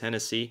out of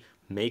Tennessee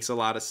makes a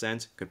lot of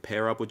sense. Could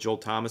pair up with Joel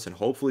Thomas and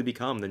hopefully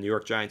become the New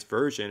York Giants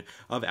version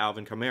of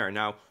Alvin Kamara.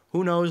 Now,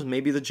 who knows?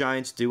 Maybe the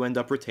Giants do end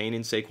up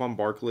retaining Saquon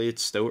Barkley.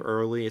 It's still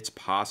early. It's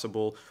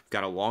possible. We've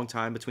got a long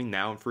time between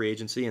now and free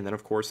agency, and then,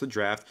 of course, the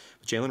draft.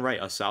 But Jalen Wright,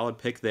 a solid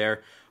pick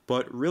there.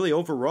 But really,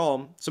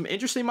 overall, some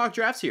interesting mock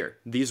drafts here.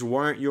 These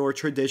weren't your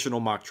traditional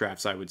mock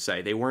drafts, I would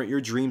say. They weren't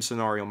your dream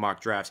scenario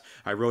mock drafts.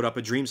 I wrote up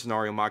a dream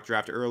scenario mock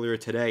draft earlier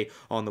today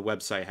on the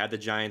website. Had the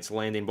Giants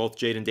landing both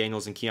Jaden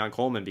Daniels and Keon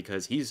Coleman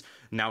because he's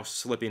now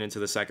slipping into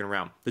the second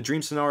round. The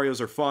dream scenarios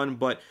are fun,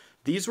 but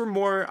these were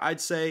more, I'd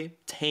say,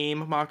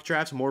 tame mock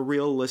drafts, more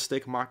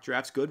realistic mock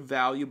drafts, good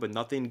value, but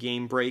nothing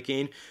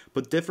game-breaking,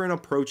 but different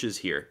approaches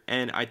here.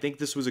 And I think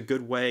this was a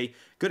good way,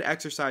 good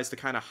exercise to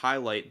kind of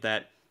highlight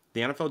that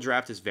the NFL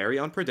draft is very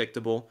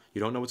unpredictable.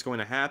 You don't know what's going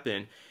to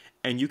happen,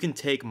 and you can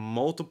take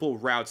multiple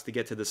routes to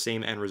get to the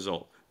same end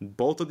result.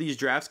 Both of these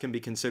drafts can be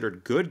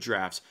considered good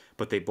drafts,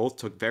 but they both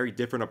took very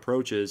different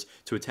approaches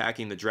to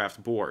attacking the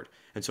draft board.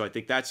 And so I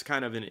think that's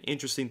kind of an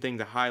interesting thing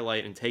to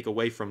highlight and take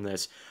away from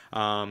this,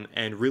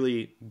 and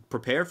really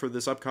prepare for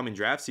this upcoming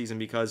draft season,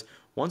 because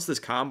once this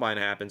combine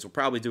happens, we'll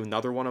probably do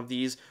another one of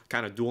these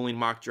kind of dueling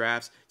mock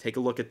drafts, take a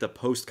look at the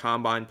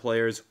post-combine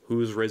players,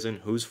 who's risen,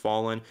 who's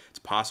fallen. It's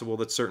possible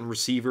that certain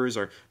receivers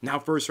are now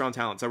first-round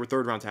talents that were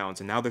third-round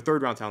talents, and now they're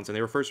third-round talents, and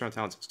they were first-round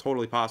talents. It's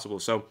totally possible.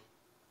 So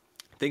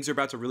things are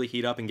about to really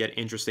heat up and get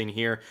interesting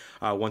here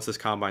once this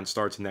combine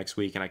starts next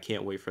week, and I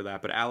can't wait for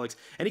that. But Alex,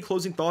 any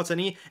closing thoughts?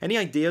 Any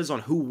ideas on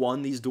who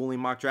won these dueling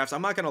mock drafts?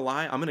 I'm not gonna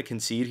lie, I'm gonna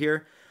concede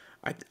here.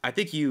 I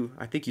think you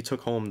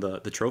took home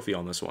the trophy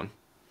on this one.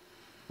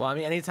 Well, I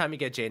mean, anytime you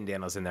get Jaden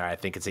Daniels in there, I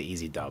think it's an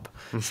easy dub.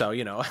 So,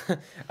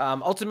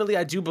 ultimately,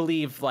 I do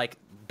believe, like,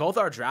 both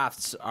our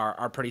drafts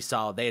are pretty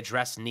solid. They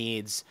address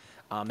needs.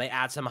 They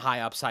add some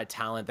high upside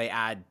talent. They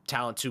add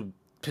talent to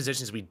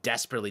positions we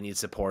desperately need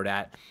support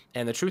at.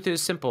 And the truth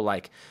is simple,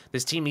 like,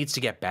 this team needs to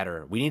get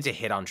better. We need to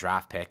hit on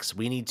draft picks.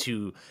 We need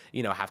to,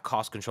 have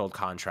cost-controlled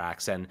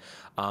contracts. And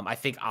I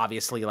think,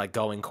 obviously, like,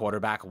 going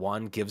quarterback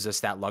one gives us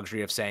that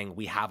luxury of saying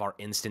we have our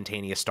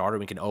instantaneous starter.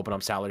 We can open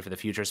up salary for the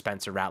future.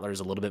 Spencer Rattler is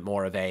a little bit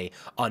more of a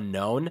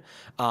unknown.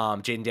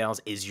 Jaden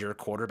Daniels is your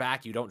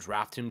quarterback. You don't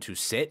draft him to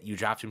sit. You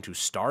draft him to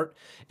start.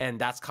 And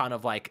that's kind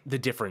of, like, the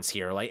difference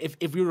here. Like,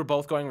 if we were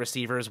both going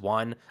receivers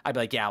one, I'd be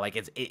like, yeah, like,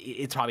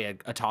 it's probably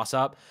a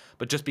toss-up.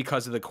 But just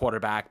because of the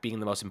quarterback being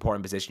the most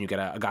important position, you get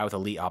a guy with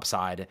elite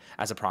upside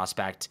as a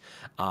prospect.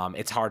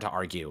 It's hard to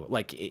argue.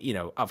 Like,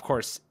 of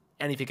course,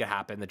 anything could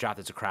happen. The draft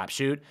is a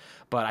crapshoot,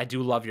 but I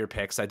do love your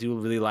picks. I do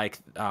really like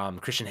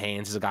Christian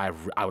Haynes is a guy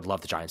I would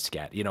love the Giants to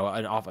get.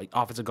 An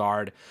offensive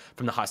guard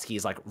from the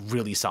Huskies, like,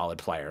 really solid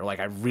player. Like,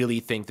 I really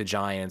think the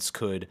Giants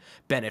could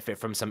benefit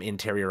from some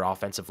interior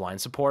offensive line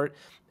support.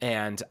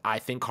 And I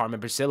think Carmen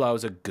Priscillo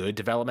is a good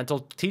developmental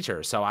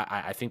teacher. So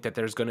I think that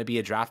there's going to be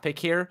a draft pick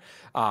here.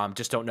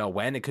 Just don't know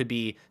when. It could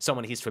be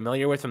someone he's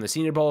familiar with from the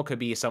Senior Bowl. It could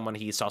be someone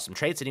he saw some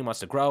traits and he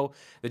wants to grow.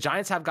 The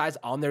Giants have guys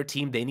on their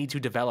team they need to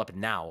develop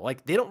now.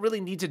 Like, they don't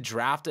really need to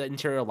draft an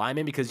interior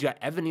lineman because you got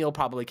Evan Neal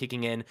probably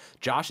kicking in,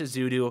 Josh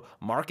Azudu,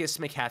 Marcus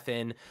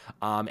McKethin,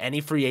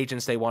 any free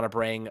agents they want to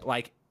bring.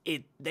 Like,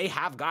 they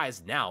have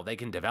guys now they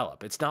can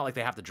develop. It's not like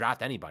they have to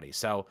draft anybody.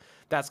 So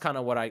that's kind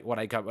of what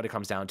it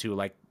comes down to,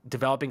 like,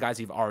 developing guys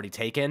you've already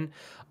taken,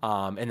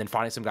 and then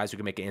finding some guys who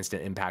can make an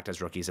instant impact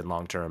as rookies and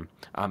long term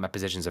at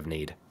positions of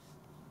need.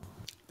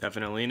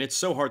 Definitely, and it's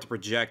so hard to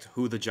project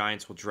who the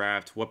Giants will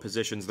draft, what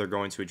positions they're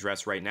going to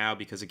address right now,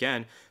 because,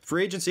 again,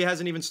 free agency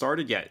hasn't even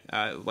started yet.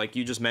 Like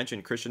you just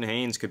mentioned, Christian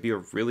Haynes could be a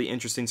really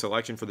interesting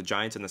selection for the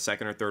Giants in the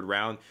second or third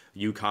round.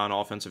 UConn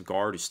offensive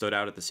guard who stood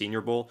out at the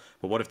Senior Bowl.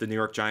 But what if the New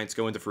York Giants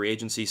go into free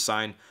agency,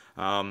 sign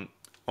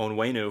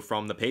Onwenu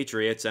from the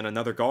Patriots and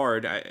another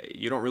guard?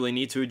 You don't really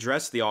need to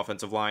address the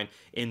offensive line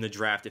in the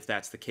draft if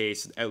that's the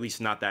case, at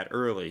least not that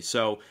early.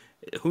 So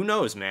who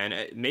knows, man?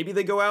 Maybe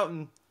they go out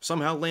and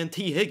somehow land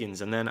T.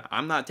 Higgins, and then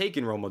I'm not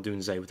taking Rome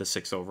Odunze with a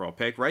 6th overall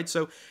pick, right?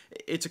 So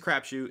it's a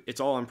crapshoot. It's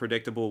all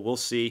unpredictable. We'll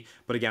see.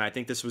 But again, I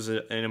think this was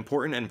an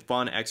important and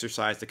fun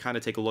exercise to kind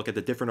of take a look at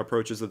the different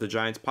approaches that the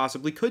Giants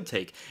possibly could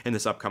take in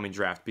this upcoming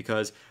draft,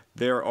 because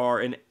there are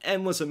an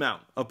endless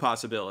amount of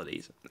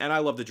possibilities. And I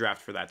love the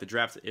draft for that. The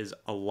draft is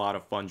a lot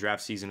of fun.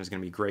 Draft season is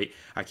going to be great.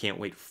 I can't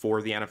wait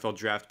for the NFL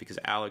draft because,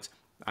 Alex,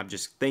 I'm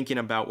just thinking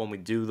about when we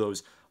do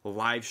those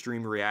live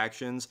stream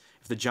reactions.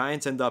 If the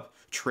Giants end up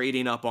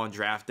trading up on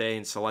draft day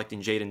and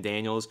selecting Jaden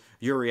Daniels,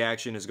 your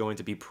reaction is going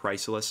to be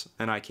priceless,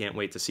 and I can't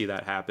wait to see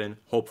that happen.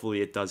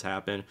 Hopefully it does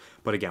happen.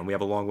 But again, we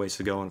have a long ways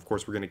to go, and of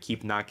course we're going to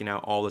keep knocking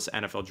out all this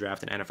NFL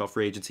draft and NFL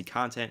free agency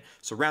content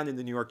surrounding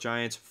the New York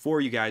Giants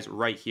for you guys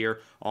right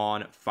here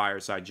on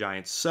Fireside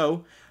Giants.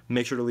 So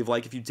make sure to leave a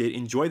like if you did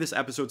enjoy this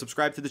episode.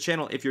 Subscribe to the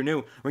channel if you're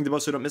new. Ring the bell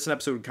so you don't miss an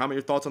episode. Comment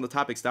your thoughts on the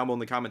topics down below in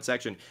the comment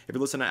section. If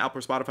you're listening to Apple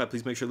or Spotify,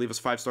 please make sure to leave us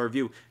a 5-star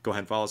review. Go ahead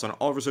and follow us on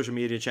all of our social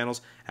media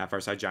channels at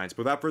Fireside Giants.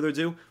 But without further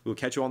ado, we'll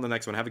catch you on the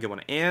next one. Have a good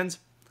one, and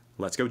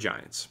let's go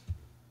Giants.